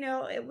required, you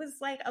know, it was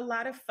like a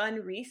lot of fun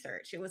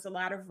research. It was a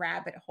lot of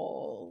rabbit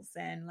holes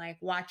and like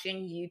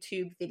watching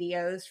YouTube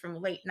videos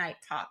from late night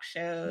talk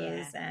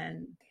shows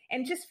and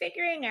just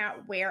figuring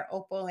out where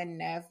Opal and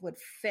Nev would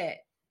fit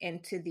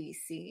into these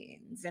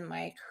scenes and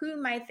like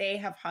who might they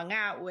have hung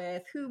out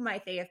with, who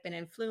might they have been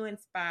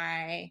influenced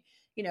by,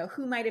 you know,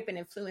 who might have been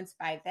influenced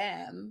by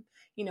them.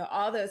 You know,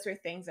 all those were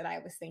things that I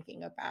was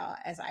thinking about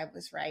as I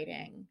was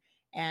writing.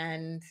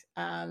 And,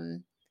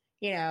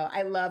 you know,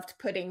 I loved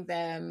putting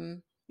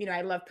them, you know,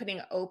 I loved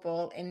putting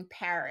Opal in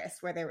Paris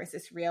where there was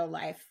this real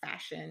life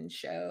fashion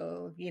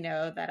show, you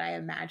know, that I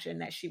imagined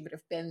that she would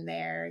have been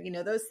there. You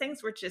know, those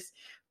things were just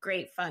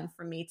great fun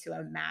for me to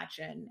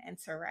imagine and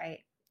to write.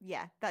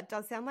 Yeah, that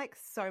does sound like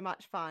so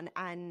much fun.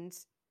 And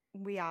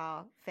we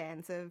are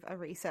fans of a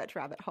research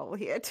rabbit hole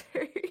here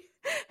too.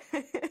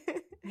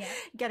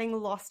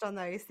 Getting lost on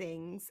those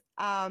things.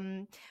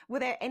 Were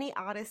there any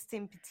artists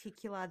in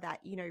particular that,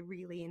 you know,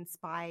 really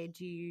inspired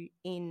you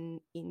in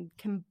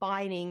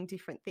combining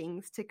different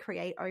things to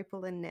create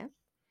Opal and Nev?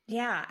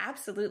 Yeah,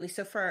 absolutely.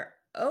 So for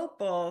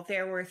Opal,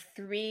 there were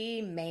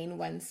three main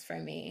ones for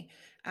me.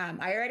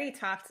 I already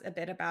talked a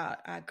bit about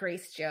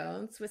Grace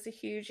Jones was a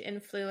huge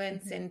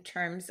influence in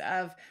terms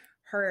of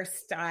her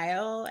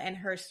style and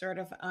her sort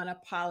of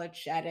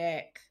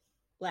unapologetic,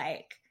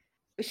 like,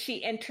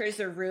 she enters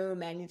a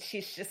room and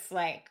she's just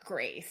like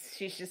Grace.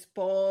 She's just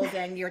bold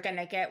and you're going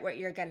to get what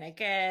you're going to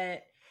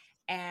get.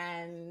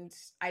 And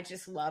I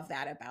just love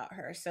that about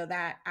her. So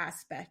that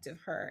aspect of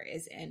her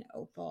is in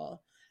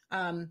Opal.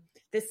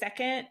 The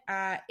second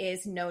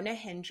is Nona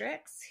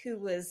Hendryx, who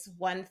was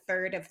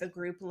 1/3 of the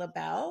group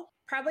LaBelle,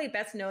 probably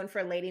best known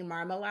for Lady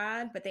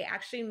Marmalade, but they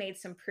actually made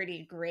some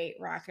pretty great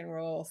rock and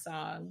roll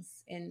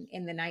songs in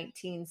the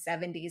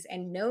 1970s.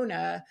 And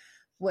Nona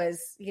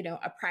was, you know,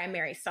 a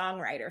primary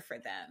songwriter for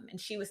them.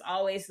 And she was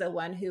always the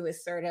one who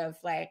was sort of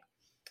like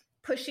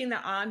pushing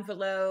the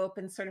envelope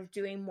and sort of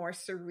doing more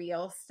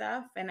surreal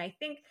stuff. And I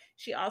think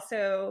she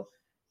also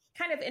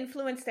kind of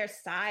influenced their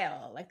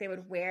style. Like they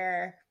would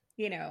wear,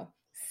 you know,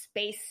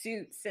 space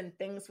suits and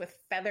things with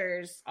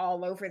feathers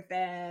all over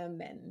them.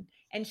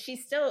 And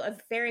she's still a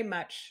very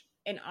much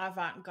an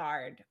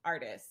avant-garde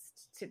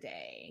artist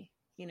today.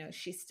 You know,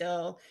 she's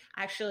still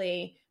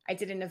actually, I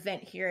did an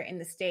event here in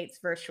the States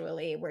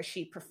virtually where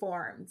she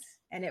performed,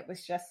 and it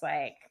was just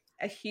like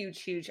a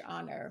huge, huge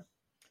honor.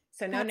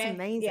 So Nona,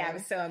 amazing. Yeah, it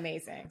was so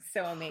amazing.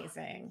 So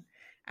amazing.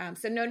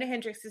 So Nona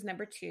Hendryx is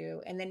number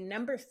 2. And then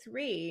number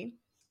 3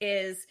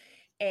 is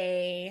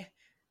a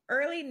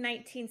early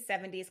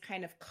 1970s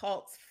kind of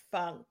cult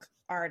funk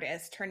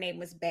artist. Her name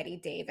was Betty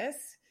Davis.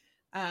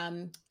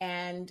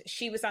 And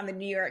she was on the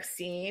New York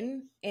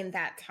scene in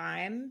that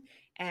time.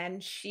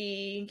 And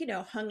she, you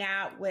know, hung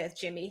out with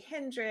Jimi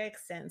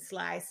Hendrix and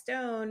Sly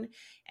Stone.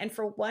 And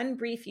for one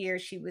brief year,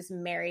 she was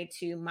married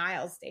to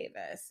Miles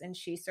Davis. And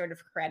she's sort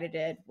of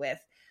credited with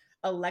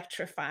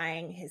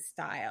electrifying his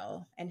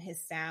style and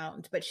his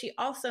sound. But she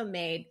also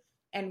made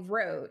and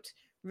wrote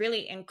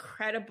really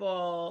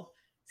incredible,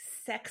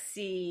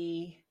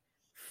 sexy,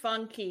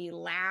 funky,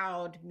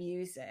 loud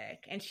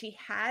music. And she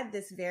had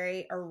this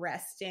very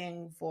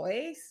arresting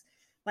voice.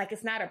 Like,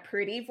 it's not a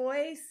pretty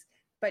voice,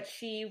 but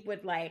she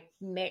would like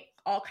make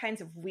all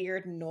kinds of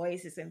weird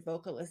noises and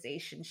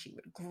vocalization. She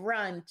would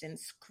grunt and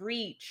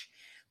screech.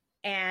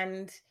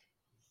 And,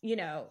 you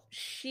know,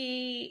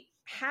 she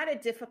had a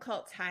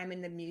difficult time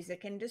in the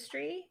music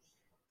industry.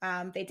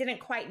 They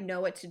didn't quite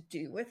know what to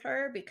do with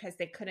her because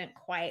they couldn't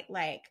quite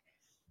like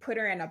put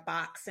her in a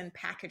box and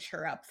package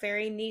her up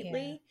very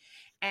neatly.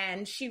 Yeah.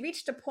 And she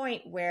reached a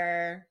point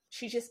where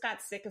she just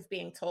got sick of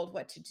being told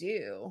what to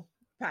do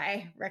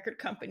by record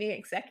company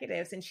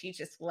executives. And she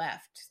just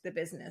left the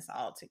business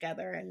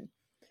altogether and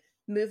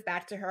moved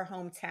back to her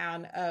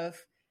hometown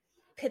of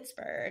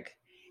Pittsburgh,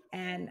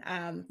 and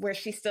where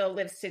she still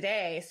lives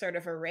today, sort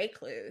of a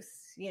recluse,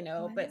 you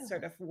know, wow. But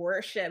sort of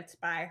worshipped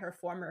by her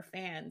former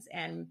fans.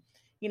 And,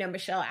 you know,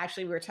 Michelle,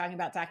 actually, we were talking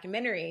about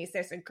documentaries.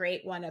 There's a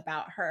great one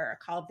about her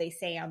called They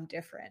Say I'm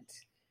Different,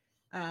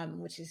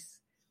 which is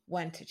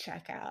one to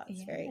check out.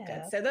 It's very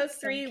good. So those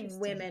three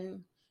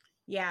women,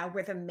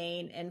 were the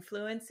main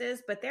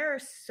influences, but there are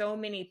so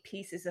many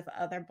pieces of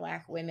other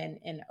Black women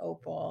in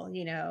Opal,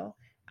 you know.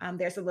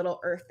 There's a little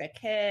Eartha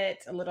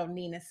Kitt, a little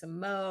Nina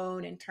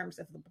Simone in terms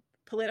of the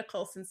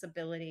political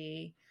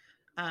sensibility.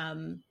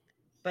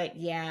 But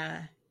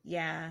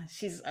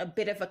she's a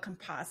bit of a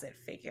composite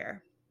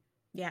figure.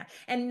 Yeah.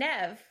 And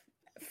Nev,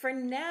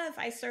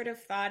 I sort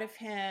of thought of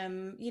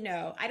him, you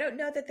know, I don't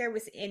know that there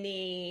was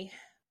any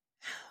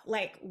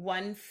like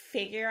one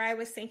figure I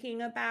was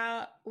thinking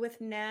about with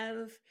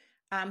Nev.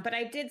 But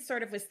I did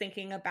sort of was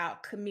thinking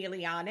about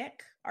chameleonic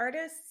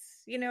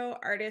artists, you know,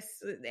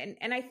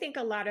 and I think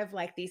a lot of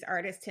like these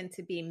artists tend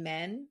to be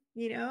men,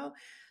 you know,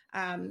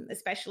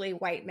 especially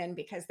white men,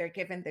 because they're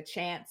given the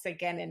chance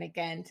again and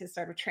again to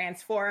sort of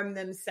transform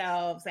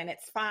themselves, and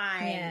it's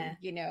fine,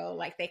 you know,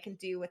 like they can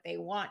do what they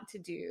want to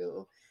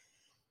do.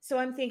 So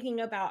I'm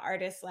thinking about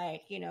artists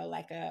like, you know,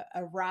 like a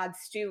Rod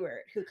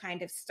Stewart, who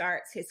kind of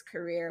starts his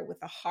career with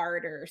a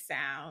harder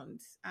sound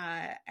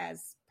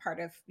as part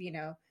of, you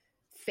know,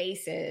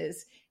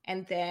 Faces,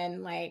 and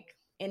then like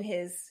in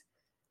his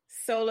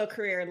solo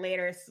career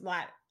later, it's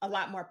a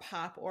lot more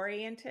pop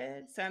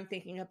oriented. So I'm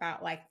thinking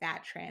about like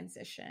that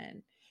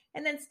transition.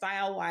 And then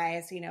style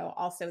wise, you know,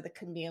 also the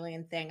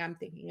chameleon thing. I'm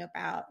thinking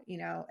about, you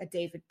know, a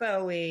David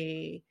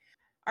Bowie,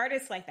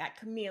 artists like that.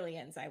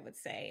 Chameleons, I would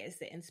say, is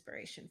the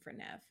inspiration for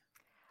Nev.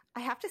 I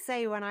have to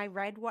say, when I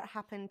read what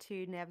happened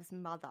to Nev's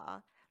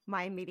mother,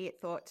 my immediate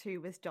thought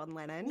too was John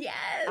Lennon.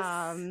 Yes.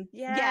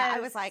 Yes. Yeah, I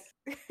was like,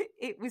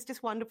 it was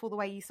just wonderful the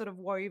way you sort of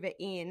wove it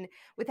in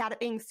without it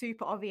being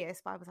super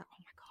obvious. But I was like, oh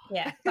my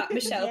God. Yeah. But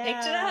Michelle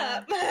picked it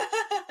up.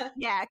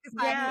 Yeah. Because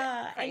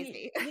I'm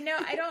crazy. And, you know,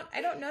 I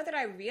don't know that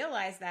I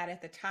realized that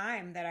at the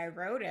time that I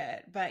wrote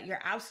it, but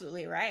you're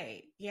absolutely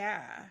right.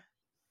 Yeah.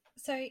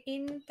 So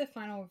in the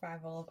final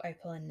revival of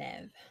Opal and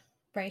Nev,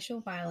 racial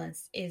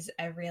violence is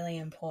a really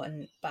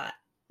important but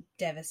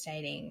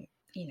devastating,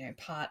 you know,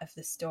 part of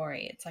the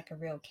story. It's like a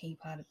real key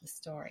part of the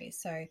story.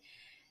 So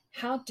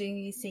how do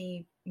you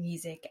see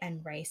music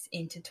and race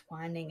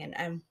intertwining,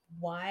 and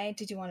why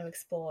did you want to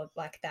explore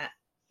like that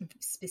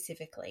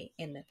specifically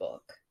in the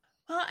book?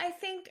 Well, I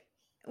think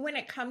when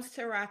it comes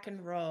to rock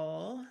and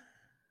roll,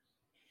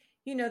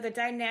 you know, the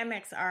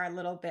dynamics are a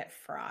little bit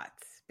fraught,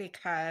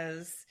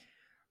 because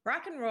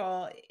rock and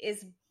roll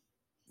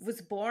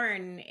was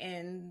born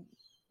in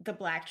the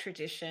Black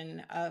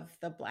tradition of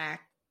the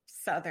Black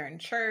Southern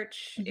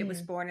church. Mm-hmm. It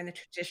was born in the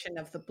tradition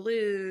of the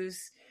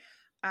blues.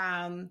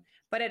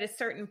 But at a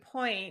certain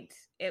point,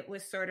 it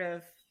was sort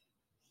of,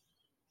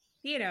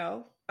 you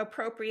know,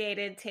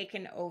 appropriated,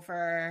 taken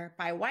over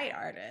by white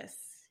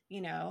artists,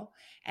 you know,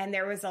 and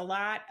there was a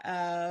lot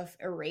of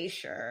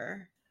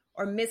erasure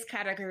or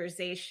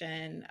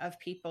miscategorization of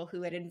people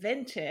who had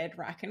invented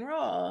rock and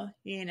roll,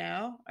 you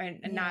know,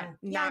 and not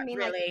I mean,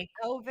 really.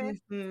 Like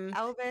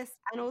Elvis,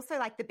 and also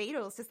like the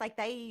Beatles, just like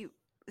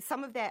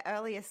some of their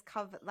earliest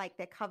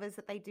their covers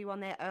that they do on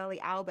their early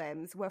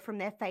albums were from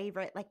their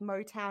favorite like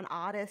Motown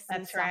artists. That's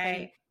and stuff. right.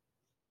 And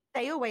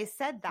they always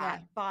said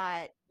that,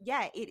 but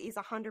it is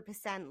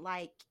 100%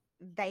 like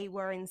they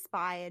were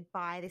inspired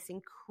by this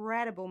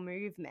incredible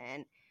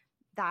movement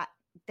that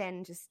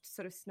then just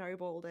sort of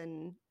snowballed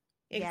and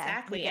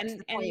exactly.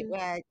 And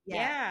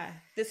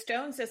the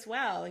Stones as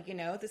well, you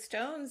know, the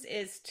Stones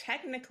is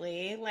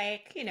technically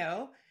like, you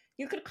know,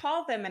 you could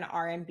call them an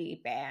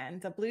R&B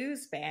band, a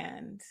blues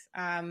band.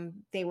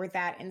 They were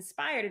that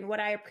inspired. And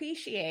what I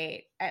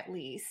appreciate, at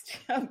least,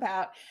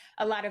 about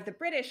a lot of the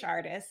British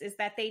artists is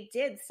that they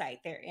did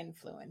cite their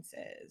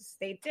influences.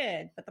 They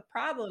did. But the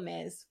problem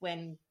is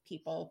when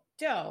people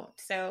don't.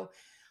 So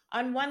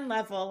on one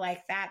level,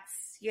 like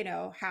that's,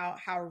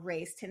 how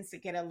race tends to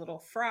get a little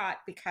fraught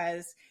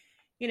because,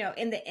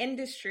 in the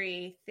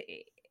industry,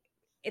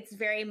 it's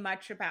very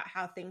much about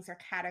how things are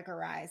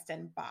categorized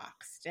and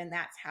boxed, and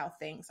that's how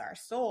things are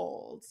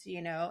sold,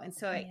 and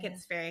so it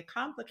gets very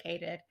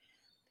complicated.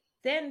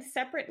 Then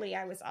separately,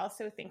 I was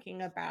also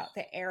thinking about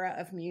the era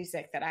of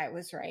music that I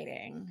was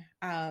writing,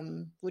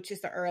 which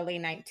is the early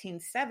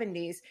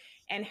 1970s,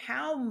 and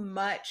how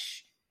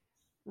much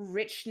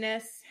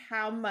richness,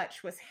 how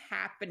much was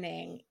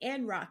happening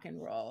in rock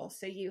and roll.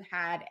 So you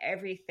had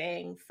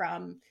everything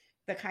from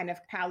the kind of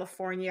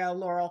California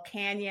Laurel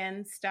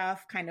Canyon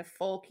stuff, kind of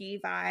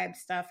folky vibe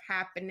stuff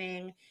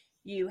happening.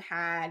 You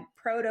had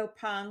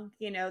proto-punk,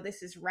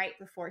 this is right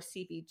before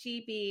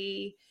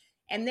CBGB.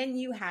 And then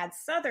you had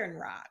Southern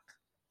rock.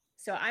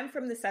 So I'm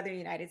from the Southern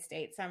United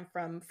States. I'm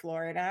from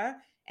Florida,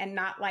 and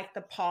not like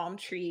the palm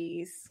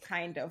trees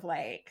kind of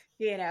like,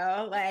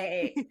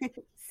 like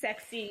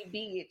sexy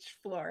beach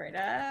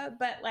Florida,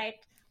 but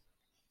like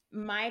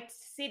my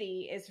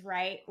city is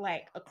right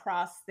like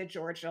across the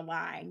Georgia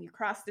line. You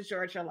cross the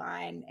Georgia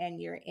line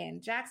and you're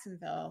in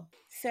Jacksonville.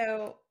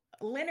 So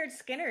Lynyrd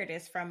Skynyrd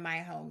is from my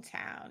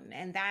hometown,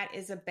 and that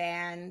is a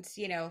band,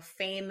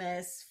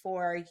 famous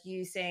for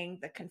using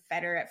the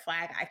Confederate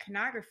flag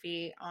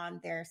iconography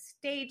on their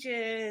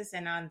stages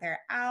and on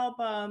their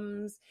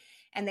albums.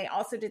 And they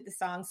also did the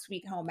song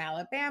Sweet Home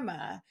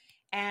Alabama.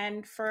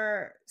 And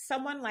for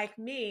someone like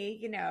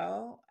me,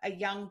 a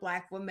young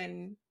Black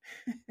woman,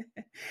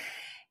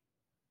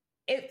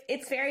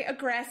 it's very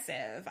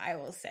aggressive, I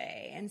will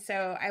say. And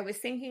so I was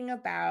thinking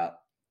about,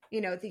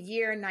 the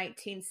year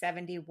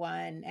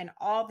 1971 and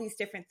all these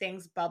different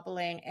things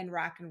bubbling in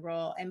rock and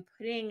roll and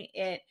putting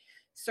it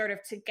sort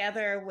of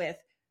together with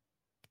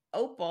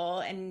Opal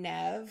and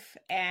Nev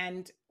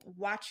and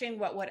watching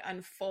what would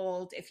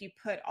unfold if you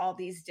put all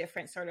these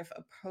different sort of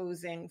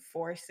opposing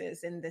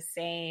forces in the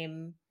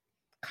same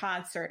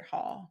concert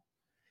hall.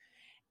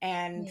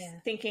 And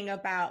thinking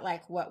about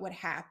like what would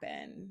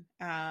happen.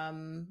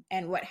 And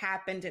what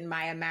happened in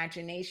my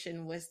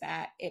imagination was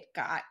that it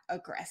got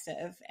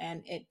aggressive,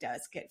 and it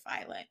does get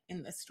violent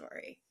in the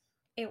story.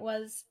 It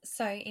was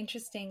so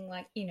interesting,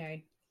 like,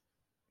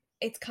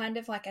 it's kind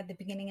of like at the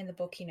beginning of the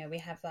book, we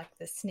have like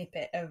the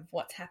snippet of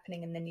what's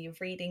happening, and then you're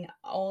reading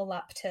all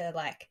up to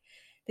like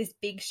this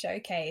big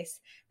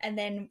showcase. And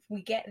then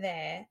we get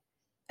there,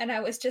 and I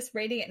was just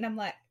reading it and I'm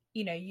like,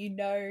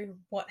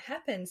 what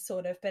happens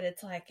sort of, but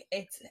it's like,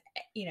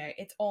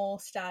 it's all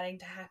starting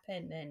to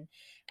happen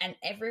and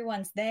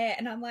everyone's there.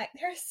 And I'm like,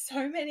 there are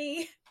so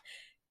many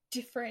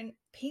different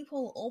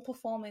people all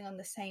performing on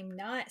the same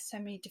night, so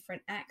many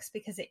different acts,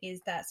 because it is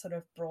that sort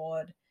of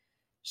broad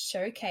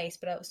showcase.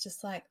 But I was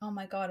just like, oh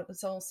my God, it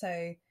was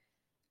also,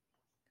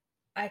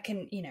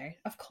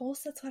 of course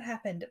that's what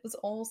happened. It was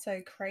all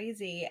so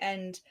crazy.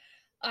 And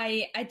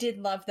I did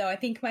love, though, I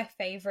think my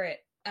favorite,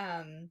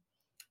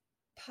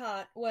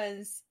 part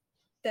was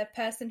the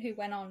person who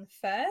went on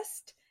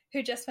first,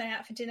 who just went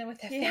out for dinner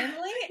with her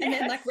family and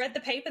then like read the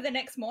paper the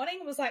next morning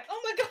and was like,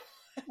 oh my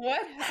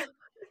God,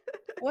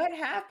 what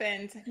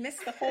happened?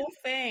 Missed the whole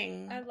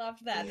thing. I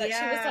loved that she was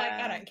like,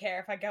 I don't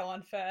care if I go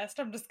on first,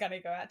 I'm just gonna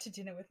go out to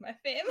dinner with my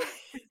family.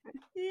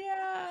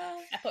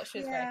 I thought she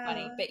was very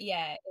funny. But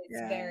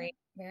it's very,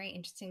 very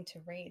interesting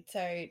to read.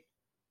 So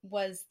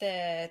was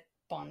the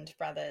Bond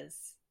brothers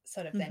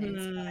sort of then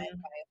inspired by your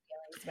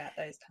feelings about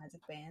those kinds of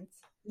bands?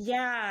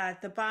 Yeah,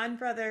 the Bond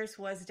brothers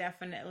was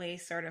definitely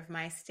sort of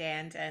my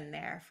stand-in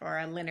there for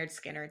a Lynyrd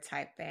Skynyrd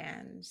type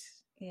band.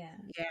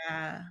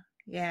 Yeah.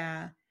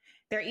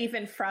 They're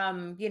even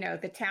from,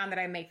 the town that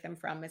I make them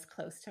from is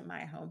close to my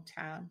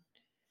hometown.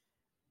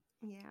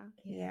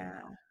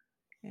 Yeah.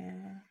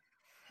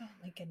 Oh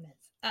my goodness.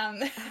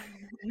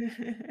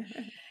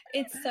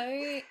 It's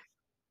so,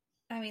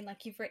 I mean,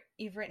 like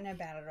you've written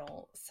about it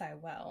all so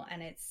well,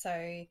 and it's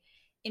so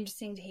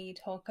interesting to hear you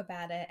talk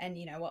about it. And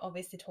we're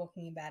obviously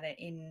talking about it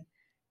in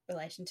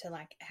relation to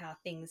like how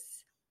things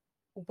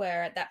were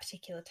at that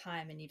particular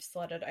time, and you've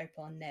slotted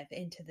Opal and Nev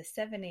into the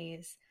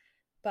 70s,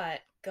 but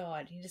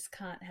God, you just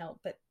can't help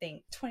but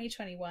think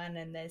 2021,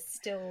 and there's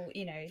still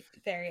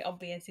very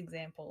obvious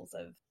examples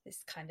of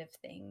this kind of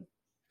thing.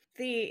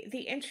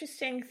 The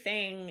interesting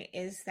thing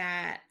is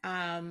that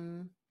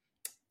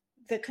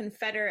the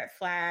Confederate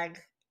flag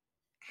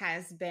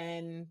has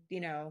been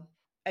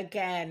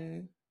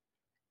again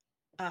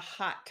a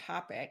hot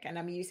topic, and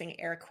I'm using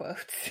air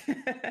quotes,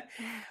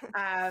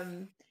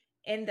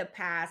 in the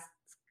past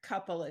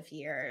couple of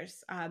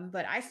years.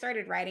 But I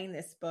started writing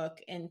this book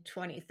in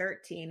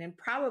 2013, and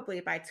probably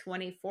by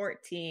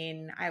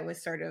 2014, I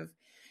was sort of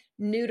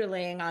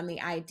noodling on the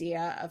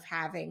idea of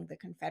having the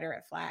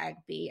Confederate flag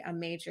be a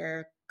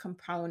major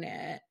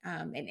component,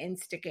 an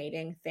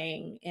instigating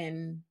thing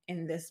in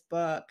this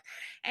book.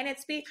 And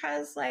it's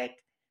because, like,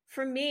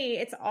 for me,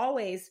 it's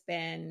always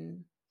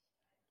been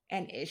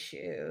an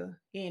issue,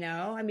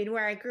 I mean,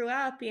 where I grew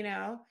up,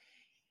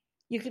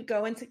 you could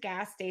go into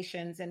gas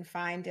stations and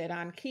find it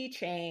on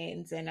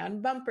keychains and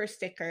on bumper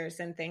stickers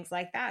and things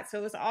like that. So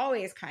it was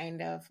always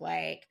kind of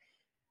like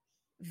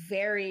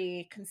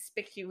very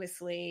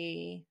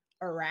conspicuously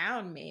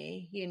around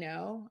me,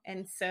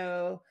 and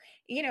so,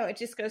 it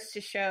just goes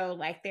to show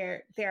like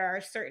there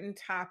are certain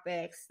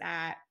topics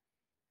that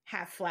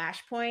have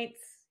flashpoints,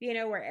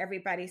 where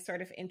everybody's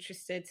sort of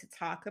interested to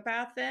talk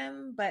about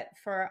them. But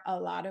for a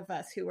lot of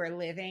us who are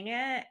living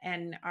it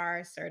and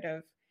are sort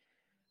of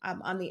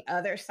on the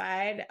other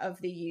side of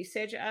the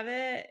usage of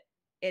it,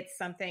 it's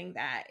something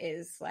that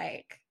is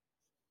like,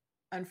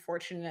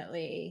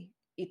 unfortunately,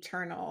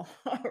 eternal.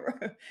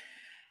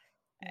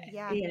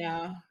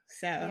 Yeah.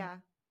 So Yeah.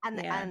 And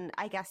yeah. and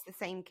I guess the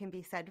same can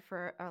be said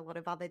for a lot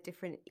of other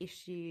different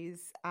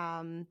issues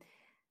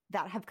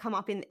that have come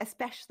up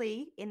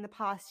especially in the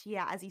past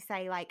year, as you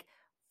say, like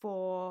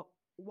for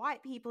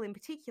white people in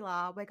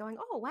particular, we're going,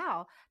 oh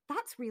wow,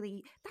 that's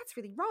really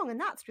wrong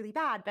and that's really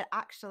bad. But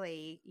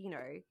actually,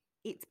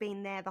 it's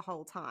been there the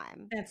whole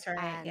time. That's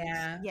right.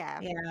 And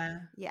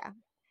Yeah.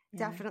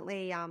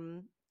 definitely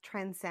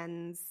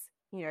transcends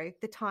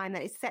the time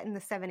that is set in the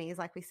 70s,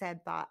 like we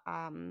said, but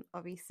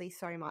obviously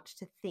so much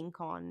to think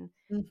on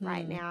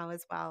right now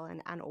as well,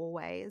 and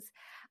always.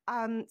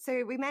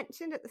 So we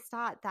mentioned at the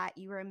start that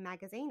you were a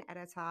magazine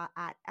editor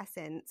at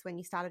Essence when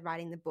you started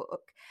writing the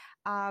book.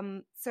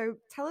 So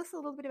tell us a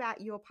little bit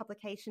about your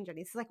publication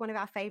journey. This is like one of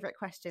our favorite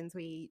questions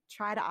we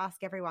try to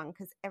ask everyone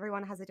because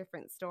everyone has a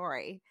different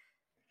story.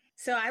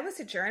 So I was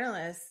a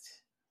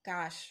journalist,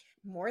 gosh,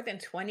 more than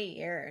 20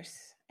 years,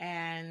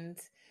 and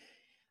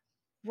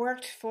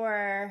worked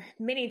for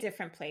many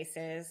different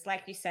places.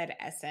 Like you said,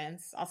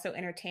 Essence, also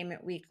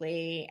Entertainment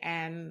Weekly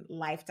and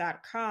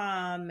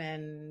Life.com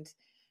and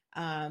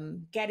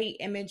Getty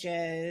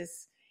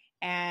Images.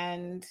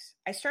 And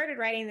I started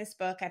writing this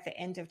book at the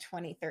end of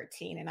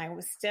 2013, and I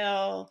was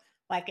still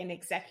like an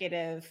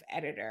executive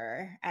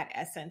editor at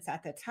Essence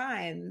at the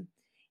time.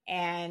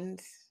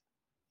 And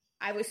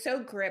I was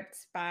so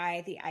gripped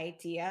by the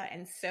idea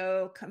and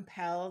so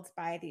compelled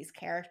by these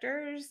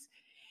characters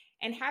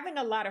and having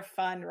a lot of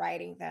fun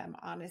writing them,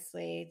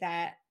 honestly,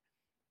 that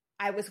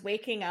I was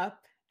waking up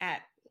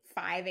at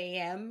 5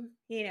 a.m.,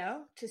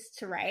 just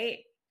to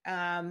write,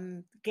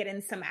 get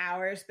in some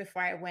hours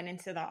before I went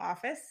into the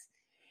office.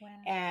 Wow.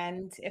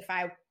 And if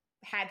I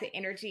had the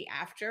energy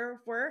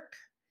after work,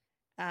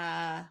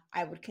 I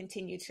would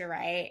continue to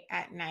write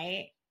at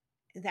night.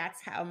 That's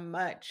how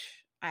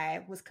much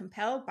I was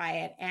compelled by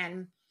it.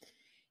 And,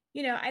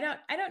 I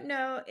don't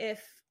know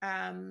if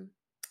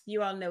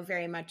you all know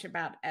very much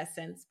about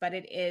Essence, but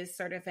it is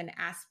sort of an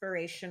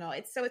aspirational.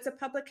 It's a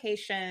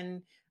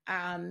publication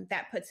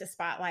that puts a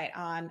spotlight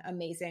on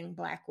amazing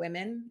Black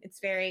women. It's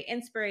very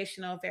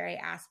inspirational,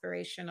 very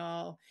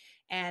aspirational.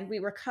 And we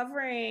were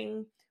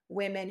covering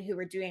women who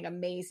were doing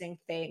amazing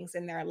things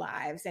in their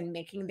lives and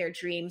making their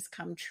dreams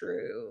come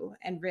true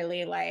and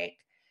really like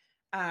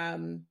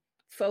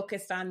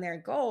focused on their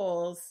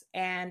goals.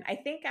 And I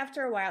think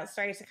after a while, it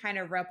started to kind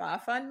of rub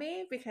off on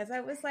me because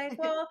I was like,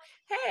 well,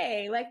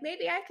 hey, like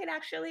maybe I could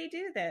actually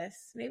do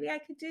this. Maybe I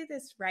could do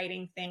this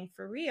writing thing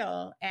for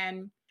real.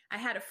 And I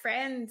had a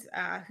friend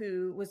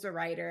who was a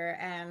writer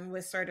and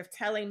was sort of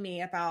telling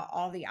me about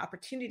all the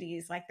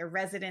opportunities, like the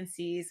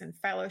residencies and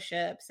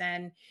fellowships.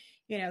 And,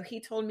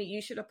 he told me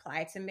you should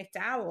apply to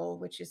MacDowell,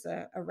 which is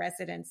a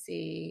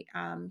residency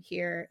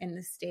here in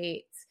the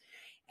States.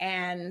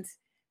 And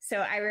so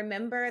I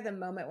remember the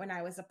moment when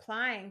I was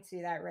applying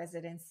to that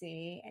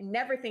residency and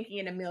never thinking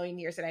in a million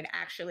years that I'd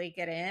actually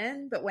get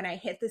in. But when I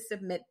hit the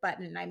submit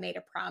button, I made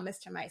a promise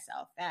to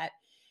myself that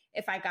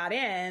if I got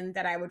in,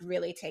 that I would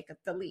really take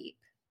the leap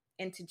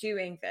into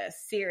doing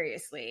this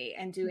seriously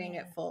and doing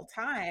it full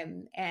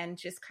time and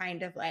just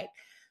kind of like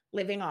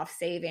living off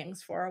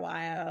savings for a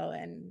while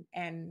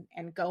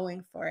and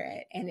going for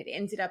it. And it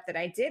ended up that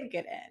I did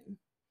get in.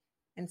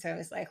 And so I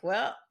was like,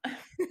 well,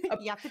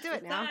 you have to do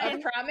it now. A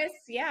promise.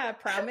 Yeah. A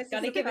promise.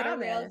 Gotta give it a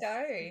real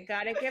go.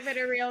 Gotta give it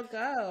a real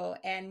go.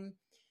 And,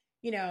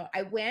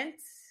 I went,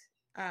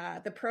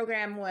 the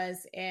program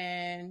was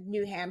in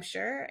New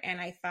Hampshire and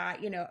I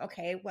thought,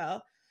 okay,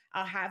 well,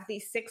 I'll have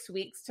these 6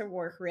 weeks to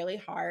work really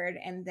hard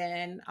and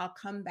then I'll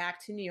come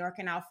back to New York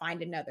and I'll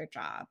find another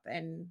job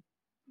and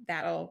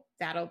that'll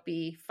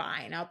be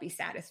fine. I'll be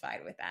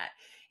satisfied with that.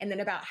 And then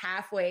about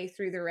halfway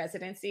through the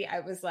residency,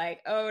 I was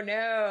like, oh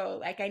no,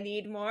 like I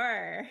need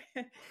more.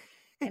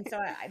 And so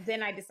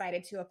then I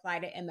decided to apply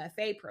to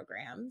MFA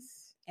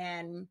programs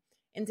and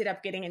ended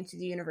up getting into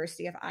the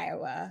University of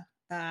Iowa.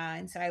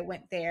 And so I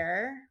went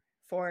there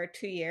for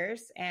 2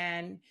 years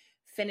and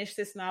finished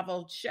this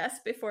novel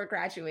just before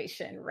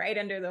graduation, right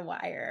under the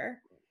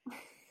wire.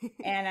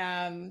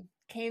 And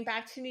came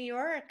back to New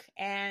York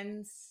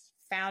and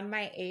found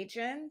my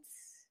agent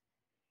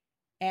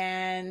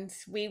and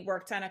we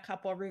worked on a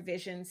couple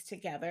revisions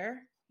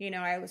together.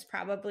 I was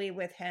probably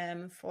with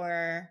him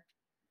for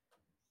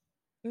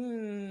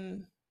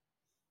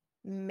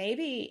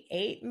maybe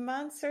 8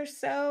 months or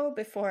so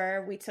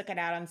before we took it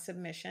out on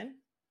submission.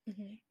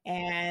 Mm-hmm.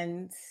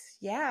 And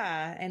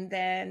yeah, and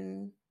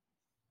then,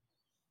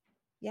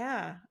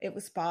 yeah, it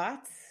was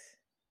bought.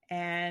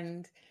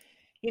 And,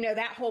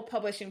 that whole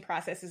publishing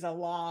process is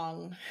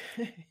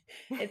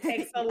it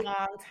takes a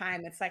long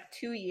time. It's like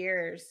 2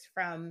 years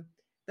from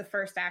the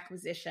first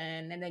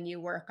acquisition. And then you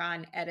work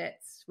on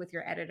edits with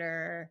your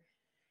editor.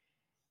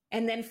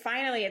 And then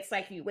finally, it's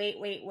like you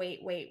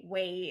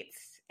wait.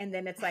 And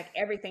then it's like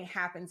everything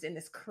happens in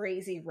this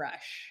crazy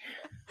rush.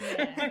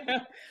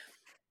 Yeah.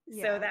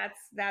 So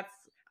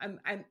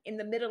I'm in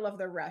the middle of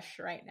the rush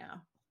right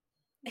now.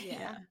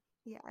 Yeah.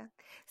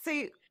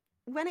 So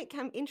when it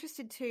came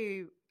interested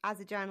to, as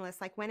a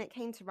journalist, like when it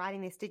came to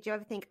writing this, did you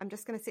ever think, I'm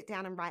just going to sit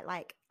down and write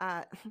like,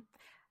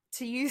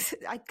 to use,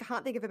 I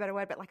can't think of a better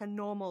word, but like a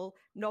normal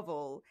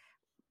novel?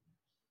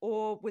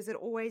 Or was it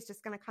always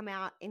just going to come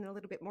out in a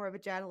little bit more of a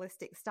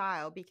journalistic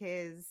style?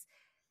 Because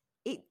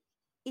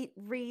it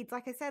reads,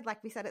 like I said,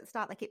 like we said at the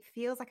start, like it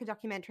feels like a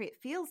documentary. It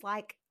feels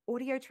like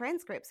audio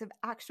transcripts of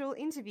actual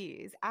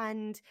interviews.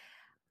 And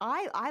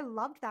I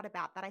loved that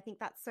about that. I think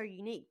that's so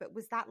unique. But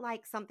was that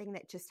like something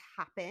that just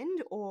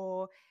happened,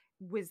 or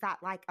was that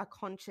like a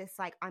conscious,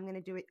 like, I'm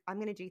going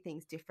to do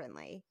things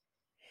differently?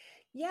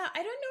 Yeah, I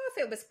don't know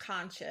if it was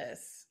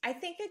conscious. I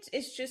think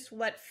it's just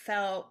what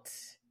felt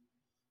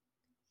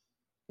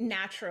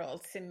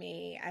natural to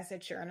me as a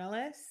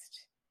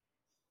journalist.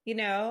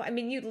 I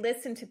mean, you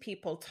listen to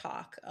people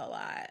talk a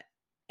lot,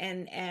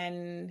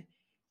 and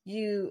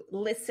you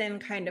listen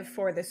kind of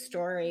for the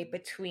story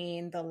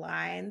between the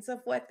lines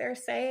of what they're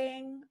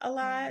saying a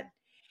lot.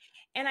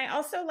 And I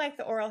also like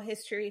the oral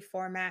history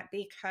format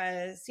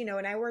because,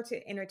 when I worked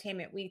at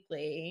Entertainment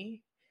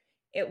Weekly,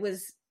 it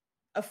was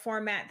a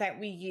format that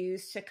we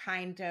used to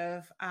kind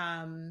of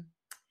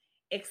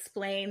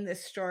explain the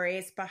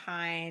stories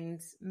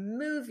behind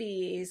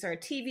movies or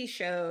TV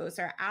shows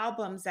or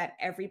albums that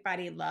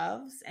everybody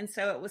loves. And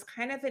so it was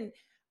kind of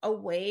a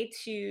way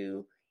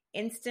to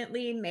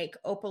instantly make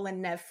Opal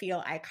and Nev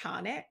feel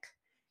iconic,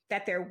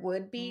 that there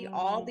would be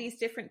all these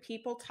different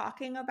people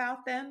talking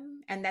about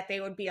them and that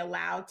they would be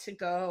allowed to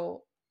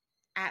go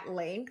at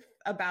length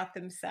about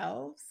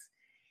themselves.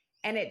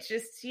 And it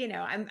just,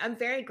 I'm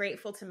very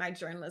grateful to my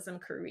journalism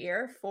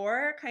career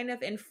for kind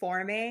of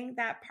informing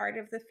that part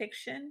of the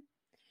fiction.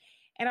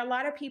 And a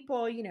lot of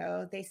people,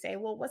 they say,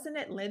 well, wasn't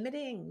it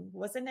limiting?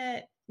 Wasn't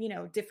it,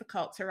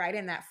 difficult to write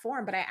in that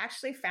form? But I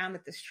actually found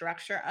that the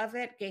structure of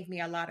it gave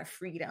me a lot of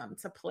freedom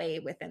to play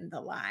within the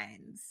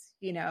lines,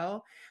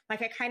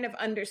 like I kind of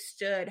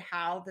understood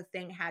how the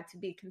thing had to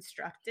be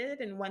constructed.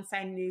 And once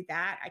I knew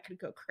that, I could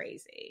go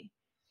crazy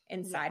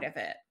inside of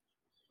it.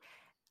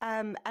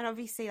 And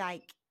obviously,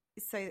 like,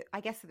 so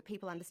I guess so that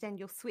people understand,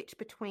 you'll switch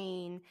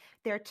between,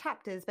 there are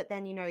chapters, but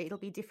then, it'll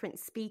be different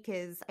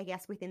speakers, I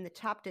guess, within the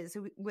chapters.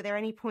 Were there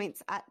any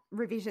points at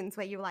revisions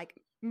where you were like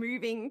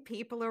moving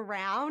people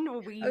around,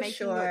 or were you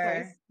making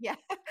those? Yeah.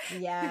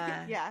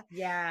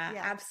 Yeah,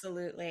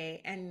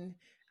 absolutely. And,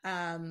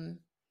 and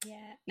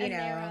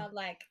there are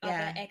like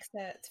other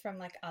excerpts from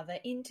like other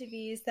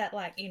interviews that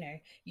like,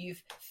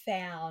 you've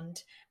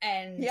found,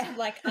 and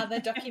like other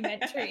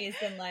documentaries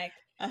and like,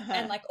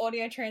 and like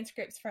audio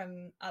transcripts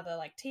from other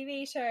like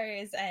TV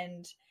shows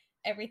and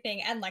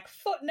everything, and like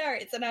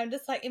footnotes. And I'm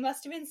just like, it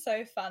must have been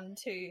so fun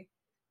to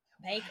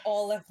make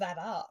all of that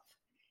up.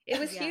 It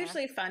was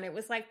hugely fun. It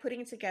was like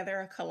putting together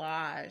a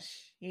collage,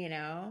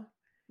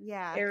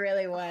 Yeah. It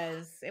really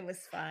was. It was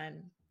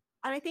fun.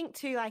 And I think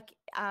too, like,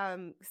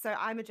 so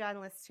I'm a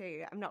journalist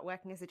too. I'm not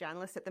working as a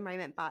journalist at the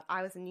moment, but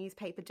I was a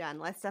newspaper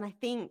journalist. And I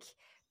think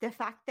the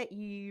fact that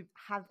you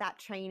have that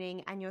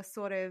training and you're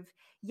sort of,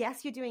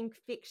 yes, you're doing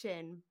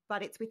fiction,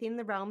 but it's within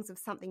the realms of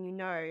something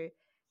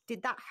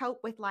did that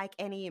help with like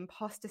any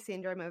imposter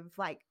syndrome of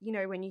like,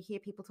 when you hear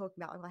people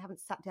talking about, like, well, I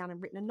haven't sat down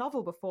and written a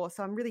novel before,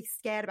 so I'm really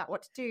scared about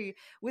what to do.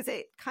 Was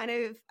it kind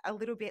of a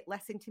little bit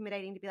less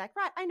intimidating to be like,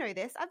 right, I know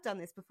this, I've done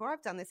this before,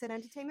 I've done this at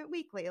Entertainment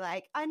Weekly,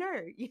 like, I know.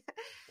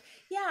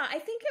 Yeah, I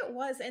think it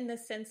was, in the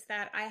sense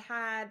that I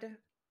had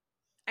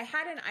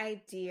an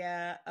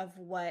idea of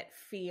what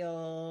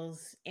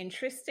feels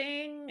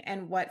interesting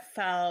and what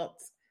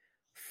felt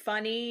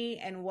funny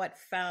and what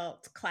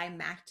felt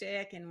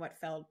climactic and what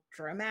felt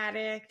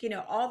dramatic,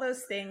 all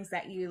those things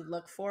that you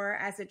look for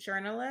as a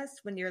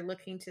journalist when you're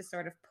looking to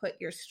sort of put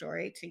your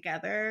story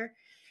together.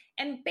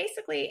 And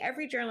basically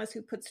every journalist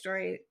who puts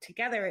story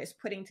together is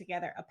putting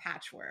together a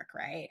patchwork,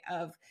 right,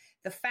 of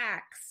the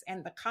facts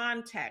and the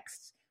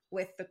context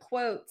with the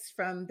quotes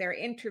from their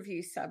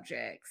interview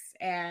subjects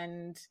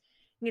and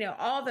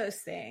all those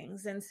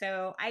things. And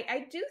so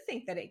I do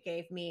think that it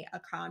gave me a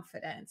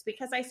confidence,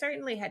 because I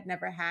certainly had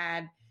never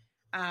had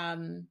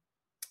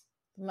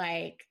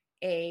like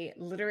a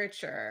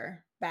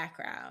literature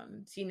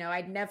background.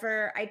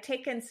 I'd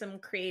taken some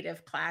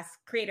creative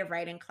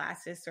writing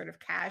classes sort of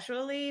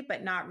casually,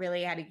 but not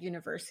really at a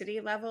university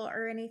level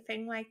or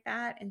anything like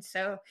that. And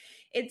so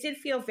it did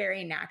feel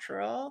very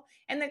natural.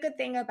 And the good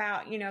thing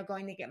about,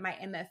 going to get my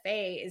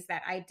MFA is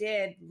that I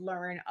did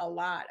learn a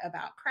lot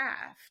about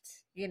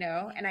craft,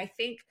 and I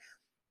think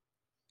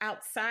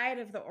outside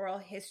of the oral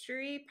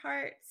history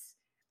parts,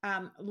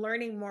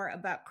 learning more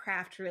about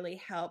craft really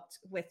helped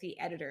with the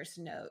editor's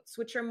notes,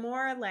 which are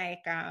more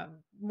like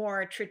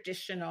more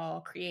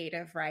traditional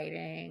creative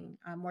writing,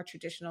 more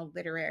traditional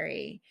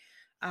literary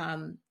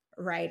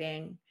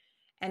writing.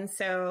 And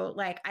so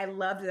I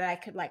loved that I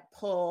could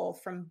pull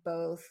from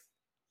both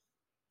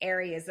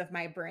areas of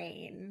my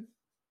brain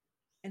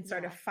and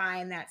sort of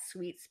find that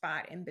sweet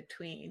spot in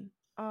between.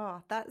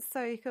 Oh, that's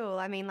so cool.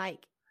 I mean,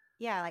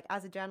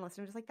 as a journalist,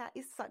 I'm just like, that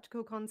is such a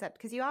cool concept,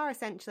 because you are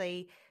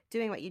essentially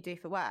doing what you do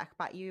for work,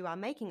 but you are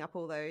making up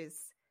all those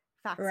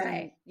facts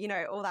right. and,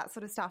 all that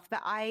sort of stuff.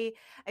 But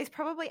it's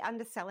probably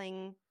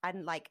underselling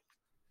and I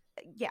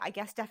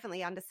guess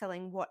definitely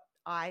underselling what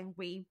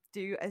we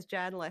do as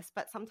journalists.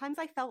 But sometimes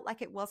I felt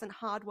like it wasn't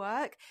hard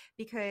work,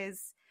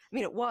 because,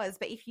 it was,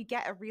 but if you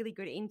get a really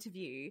good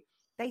interview,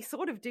 they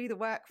sort of do the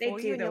work for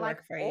you. And you're like,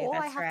 all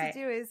I have to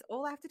do is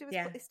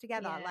put this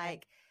together.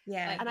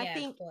 And I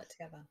think pull it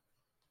together.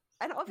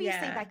 And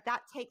obviously,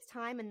 that takes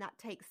time and that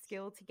takes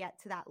skill to get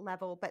to that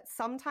level. But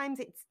sometimes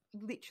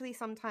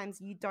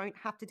sometimes you don't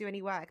have to do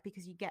any work,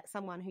 because you get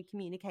someone who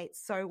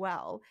communicates so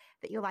well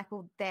that you're like,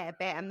 well, there,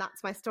 bam,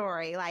 that's my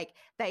story.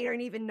 They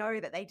don't even know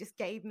that they just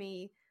gave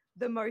me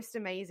the most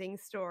amazing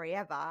story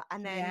ever.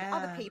 And then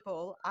other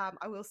people,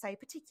 I will say,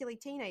 particularly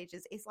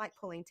teenagers, is like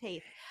pulling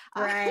teeth.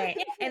 Right.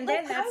 And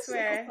then that's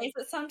where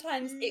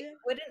sometimes it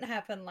wouldn't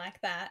happen like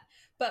that.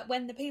 But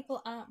when the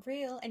people aren't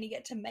real and you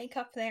get to make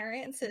up their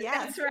answers.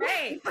 That's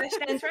right.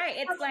 That's right.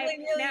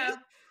 It's now,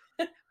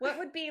 what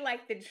would be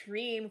the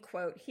dream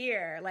quote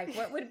here?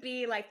 What would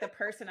be the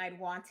person I'd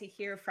want to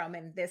hear from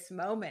in this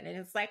moment? And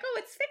it's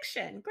it's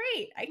fiction.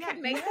 Great. I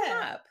can make them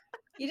up.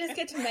 You just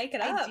get to make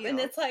it up. And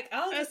it's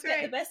I'll just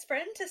get the best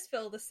friend to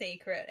spill the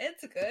secret.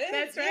 It's good.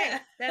 That's right. Yeah.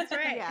 That's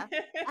right. Yeah.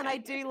 And I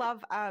do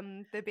love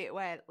the bit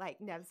where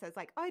Nev says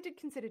I did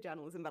consider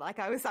journalism, but it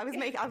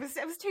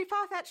was too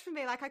far-fetched for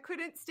me. I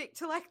couldn't stick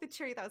to the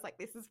truth. I was like,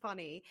 this is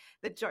funny.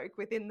 The joke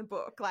within the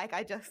book.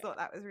 I just thought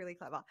that was really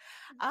clever.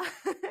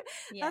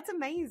 That's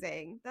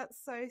amazing. That's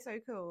so, so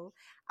cool.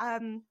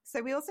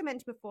 So we also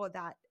mentioned before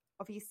that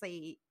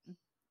obviously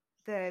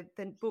the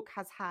book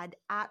has had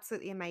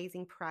absolutely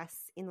amazing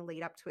press in the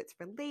lead up to its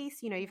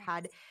release. You've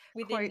had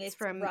within quotes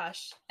from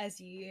rush, as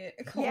you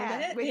called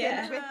it.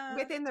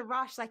 Within the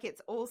rush,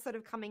 it's all sort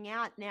of coming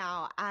out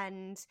now,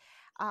 and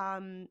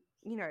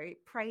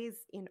praise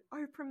in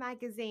Oprah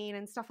magazine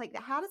and stuff like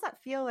that. How does that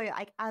feel though?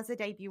 As a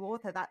debut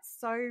author, that's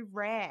so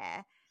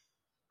rare.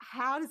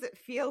 How does it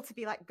feel to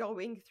be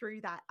going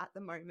through that at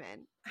the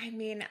moment? I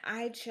mean,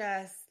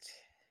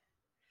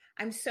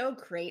 I'm so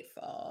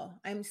grateful.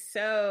 I'm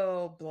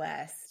so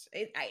blessed.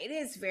 It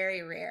is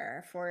very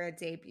rare for a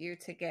debut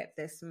to get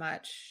this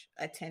much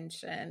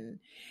attention,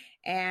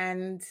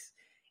 and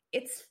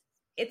it's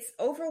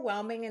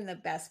overwhelming in the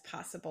best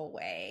possible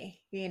way.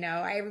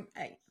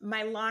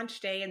 My launch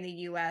day in the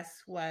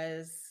US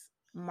was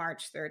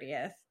March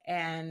 30th,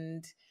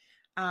 and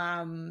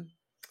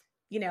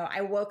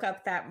I woke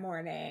up that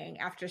morning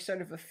after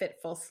sort of a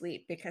fitful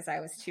sleep because I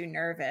was too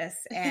nervous,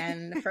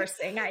 and the first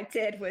thing I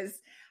did was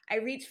I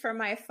reached for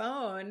my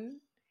phone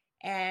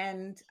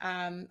and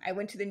I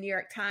went to the New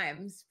York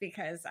Times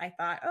because I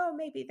thought, oh,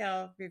 maybe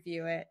they'll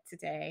review it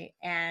today.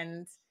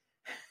 And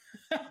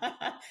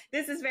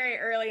this is very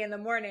early in the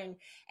morning.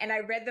 And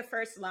I read the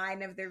first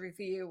line of the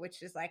review,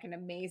 which is an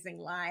amazing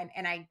line.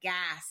 And I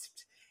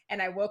gasped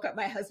and I woke up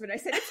my husband. I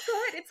said,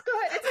 it's a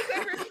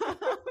good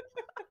review.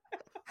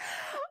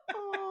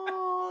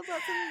 Oh,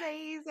 that's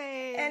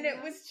amazing. And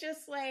it was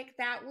just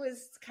that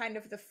was kind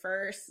of the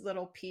first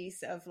little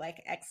piece of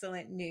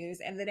excellent news.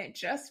 And then it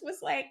just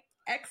was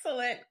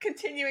excellent,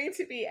 continuing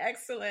to be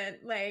excellent.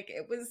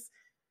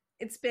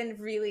 It's been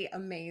really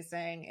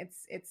amazing.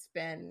 It's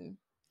been,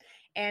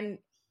 and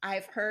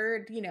I've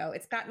heard,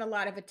 it's gotten a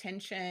lot of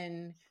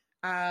attention.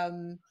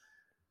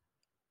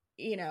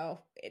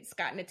 It's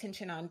gotten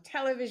attention on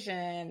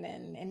television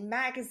and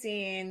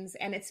magazines,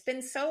 and it's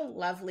been so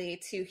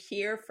lovely to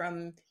hear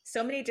from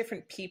so many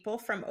different people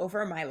from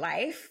over my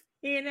life,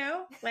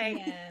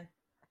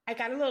 I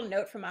got a little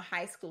note from a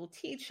high school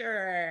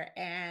teacher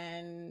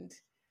and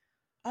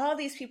all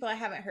these people I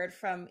haven't heard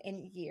from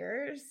in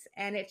years.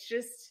 And it's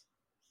just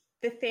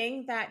the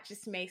thing that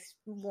just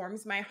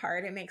warms my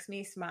heart and makes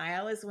me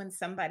smile is when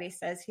somebody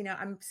says,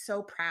 I'm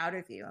so proud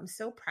of you. I'm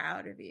so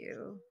proud of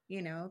you,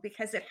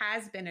 because it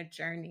has been a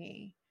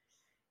journey.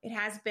 It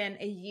has been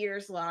a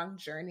years-long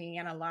journey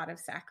and a lot of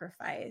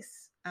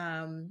sacrifice.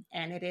 And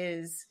it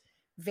is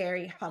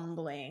very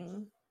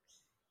humbling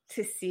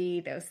to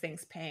see those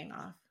things paying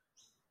off.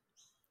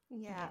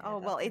 Yeah. Yeah, Oh,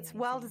 well, that's it's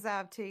well amazing.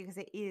 deserved too because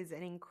it is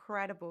an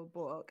incredible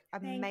book,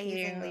 Thank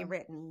amazingly you.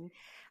 written.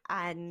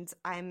 And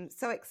I'm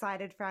so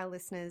excited for our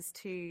listeners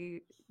to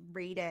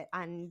read it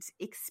and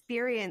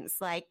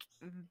experience like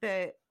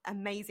the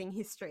amazing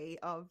history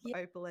of Yeah.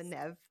 Opal and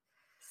Nev.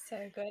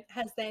 So good.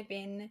 Has there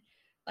been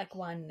like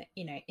one,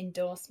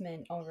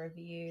 endorsement or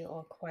review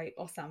or quote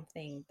or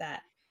something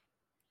that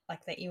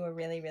you were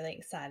really, really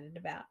excited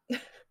about?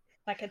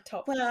 Like a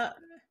top Well,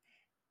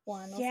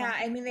 one or yeah, I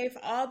something? mean, they've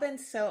all been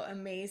so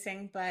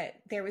amazing, but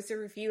there was a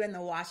review in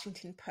the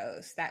Washington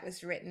Post that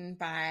was written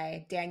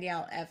by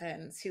Danielle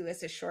Evans, who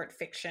is a short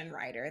fiction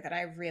writer that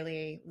I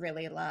really,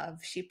 really love.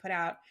 She put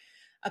out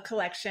a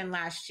collection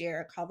last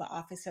year called The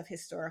Office of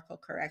Historical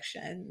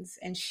Corrections,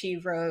 and she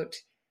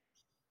wrote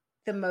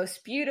the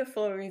most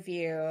beautiful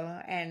review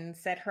and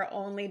said her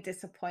only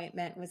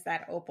disappointment was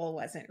that Opal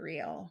wasn't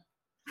real.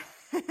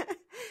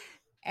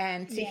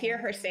 And to hear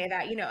her say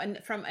that, and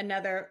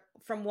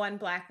from one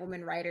Black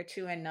woman writer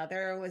to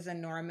another was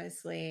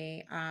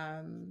enormously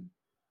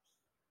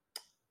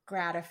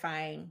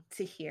gratifying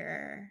to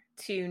hear,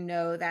 to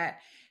know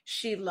that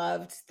she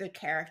loved the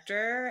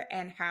character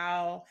and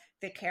how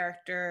the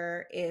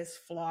character is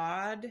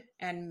flawed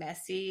and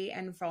messy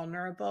and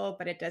vulnerable,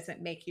 but it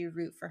doesn't make you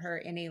root for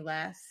her any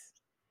less.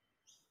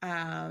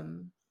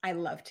 I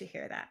love to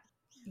hear that.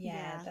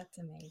 Yeah, that's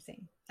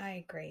amazing.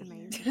 I agree.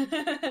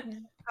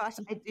 Amazing. Gosh,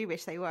 I do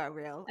wish they were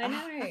real. I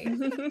know.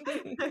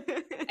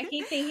 I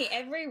keep thinking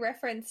every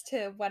reference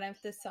to one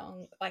of the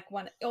songs,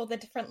 all the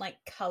different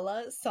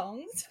color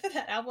songs for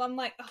that album. I'm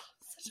like, oh,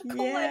 such a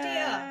cool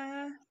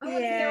idea. I want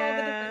to hear all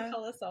the different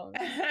color songs.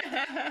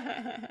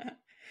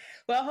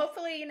 Well,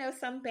 hopefully,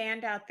 some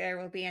band out there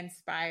will be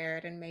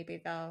inspired and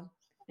maybe they'll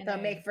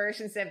make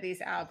versions of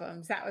these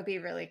albums. That would be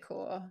really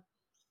cool.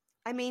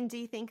 I mean, do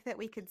you think that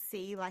we could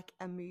see like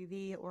a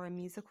movie or a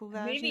musical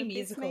version of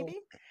this, maybe?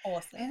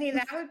 Awesome. I mean,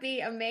 that would be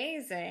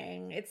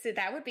amazing.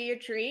 That would be a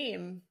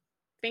dream.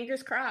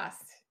 Fingers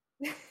crossed.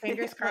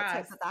 Fingers crossed.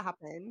 Let's hope that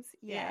happens.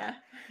 Yeah.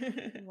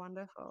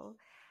 Wonderful.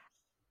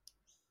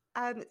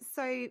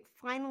 So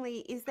finally,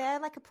 is there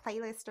like a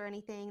playlist or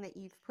anything that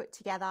you've put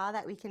together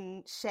that we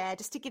can share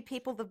just to give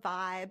people the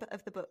vibe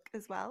of the book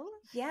as well?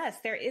 Yes,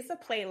 there is a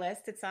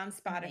playlist. It's on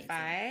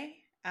Spotify.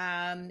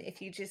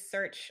 If you just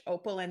search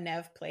Opal and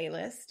Nev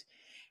playlist,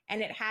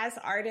 and it has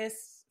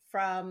artists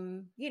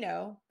from,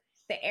 the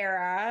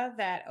era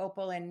that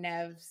Opal and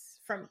Nev's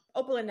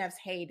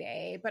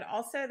heyday, but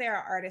also there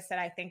are artists that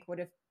I think would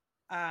have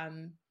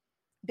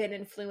been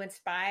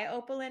influenced by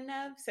Opal and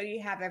Nev. So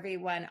you have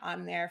everyone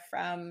on there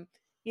from,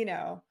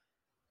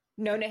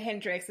 Nona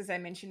Hendrix, as I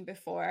mentioned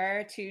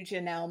before, to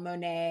Janelle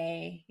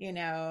Monáe,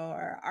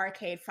 or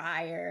Arcade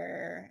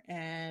Fire,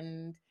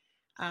 and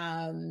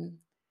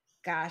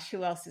gosh,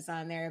 who else is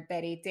on there?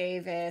 Betty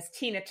Davis,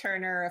 Tina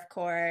Turner, of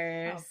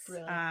course.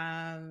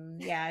 Oh,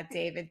 yeah,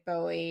 David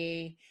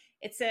Bowie.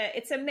 It's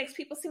a mix.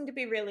 People seem to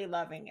be really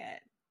loving it.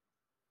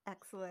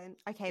 Excellent.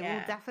 Okay,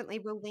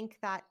 we'll link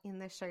that in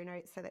the show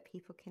notes so that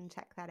people can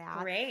check that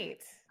out.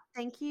 Great.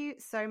 Thank you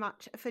so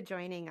much for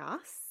joining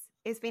us.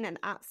 It's been an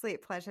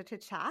absolute pleasure to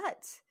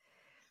chat.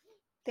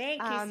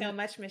 Thank you so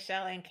much,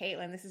 Michelle and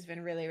Caitlin. This has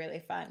been really,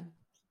 really fun.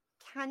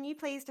 Can you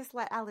please just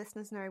let our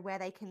listeners know where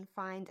they can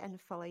find and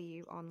follow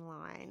you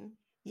online?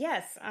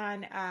 Yes,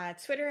 on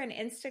Twitter and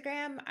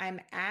Instagram, I'm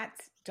at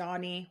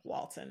Dawnie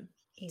Walton.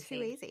 Too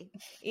easy.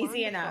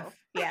 Easy enough.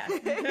 Yeah.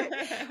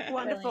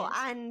 Wonderful.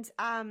 And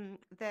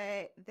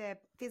the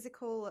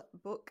physical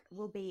book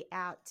will be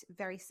out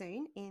very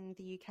soon in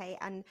the UK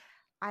and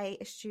I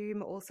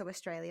assume also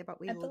Australia, but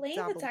I believe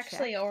it's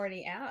actually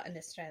already out in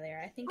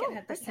Australia. I think it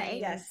had the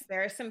same. Yes,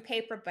 there are some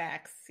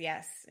paperbacks,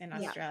 in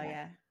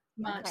Australia.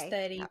 March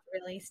 30th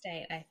release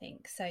date, I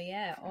think. So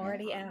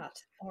already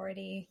out.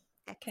 Already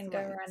can go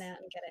run out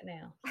and get it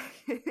now.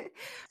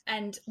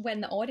 And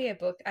when the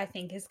audiobook, I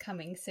think, is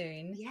coming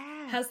soon,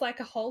 has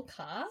like a whole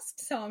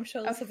cast. So I'm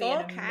sure this will be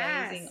an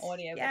amazing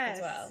audiobook as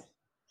well.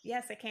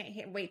 Yes, I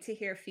can't wait to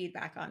hear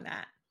feedback on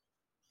that.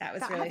 That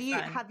was really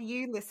fun. Have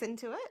you listened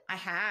to it? I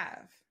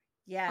have.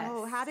 Yes.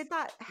 Oh,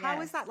 how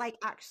was that like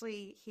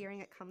actually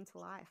hearing it come to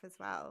life as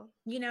well?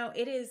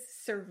 It is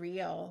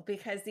surreal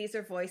because these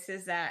are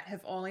voices that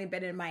have only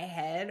been in my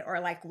head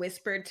or like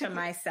whispered to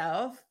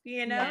myself,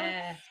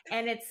 Yeah.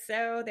 And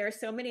there are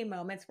so many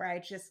moments where I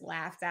just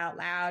laughed out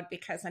loud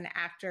because an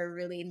actor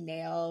really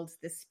nailed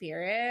the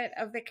spirit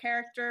of the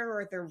character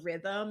or the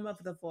rhythm of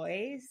the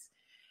voice.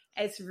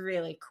 It's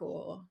really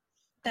cool.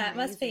 That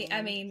must be,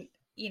 I mean,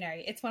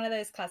 it's one of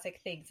those classic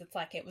things. It's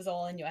like it was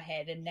all in your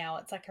head and now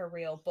it's like a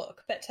real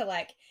book. But to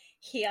like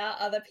hear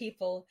other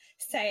people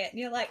say it and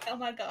you're like, oh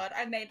my God,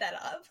 I made that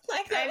up.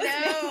 Like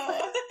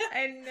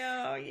I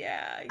know.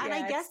 Yeah. And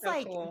I guess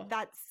so cool.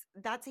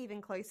 that's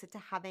even closer to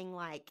having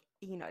like,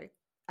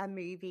 a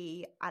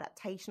movie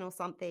adaptation or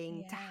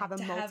something to have a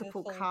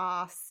multiple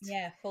cast.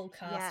 Yeah, full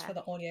cast for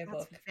the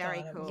audiobook.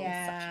 Very cool.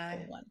 Yeah. Such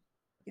a cool one.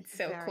 It's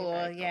so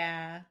cool.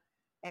 Yeah.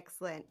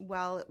 Excellent.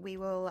 Well, we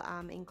will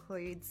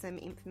include some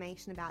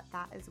information about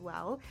that as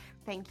well.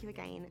 Thank you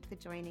again for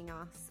joining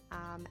us.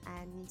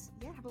 And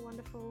yeah, have a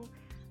wonderful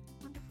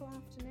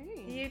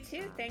afternoon. You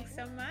too. Thanks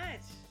so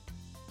much.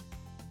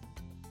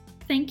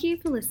 Thank you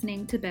for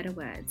listening to Better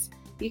Words.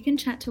 You can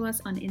chat to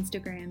us on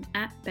Instagram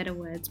at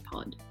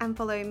BetterWordsPod. And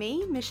follow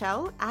me,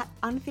 Michelle, at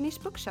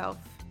Unfinished Bookshelf.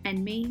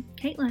 And me,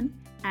 Caitlin,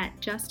 at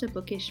Just a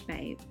Bookish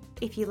Babe.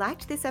 If you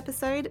liked this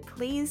episode,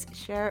 please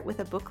share it with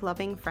a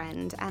book-loving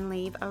friend and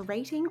leave a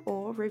rating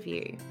or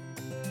review.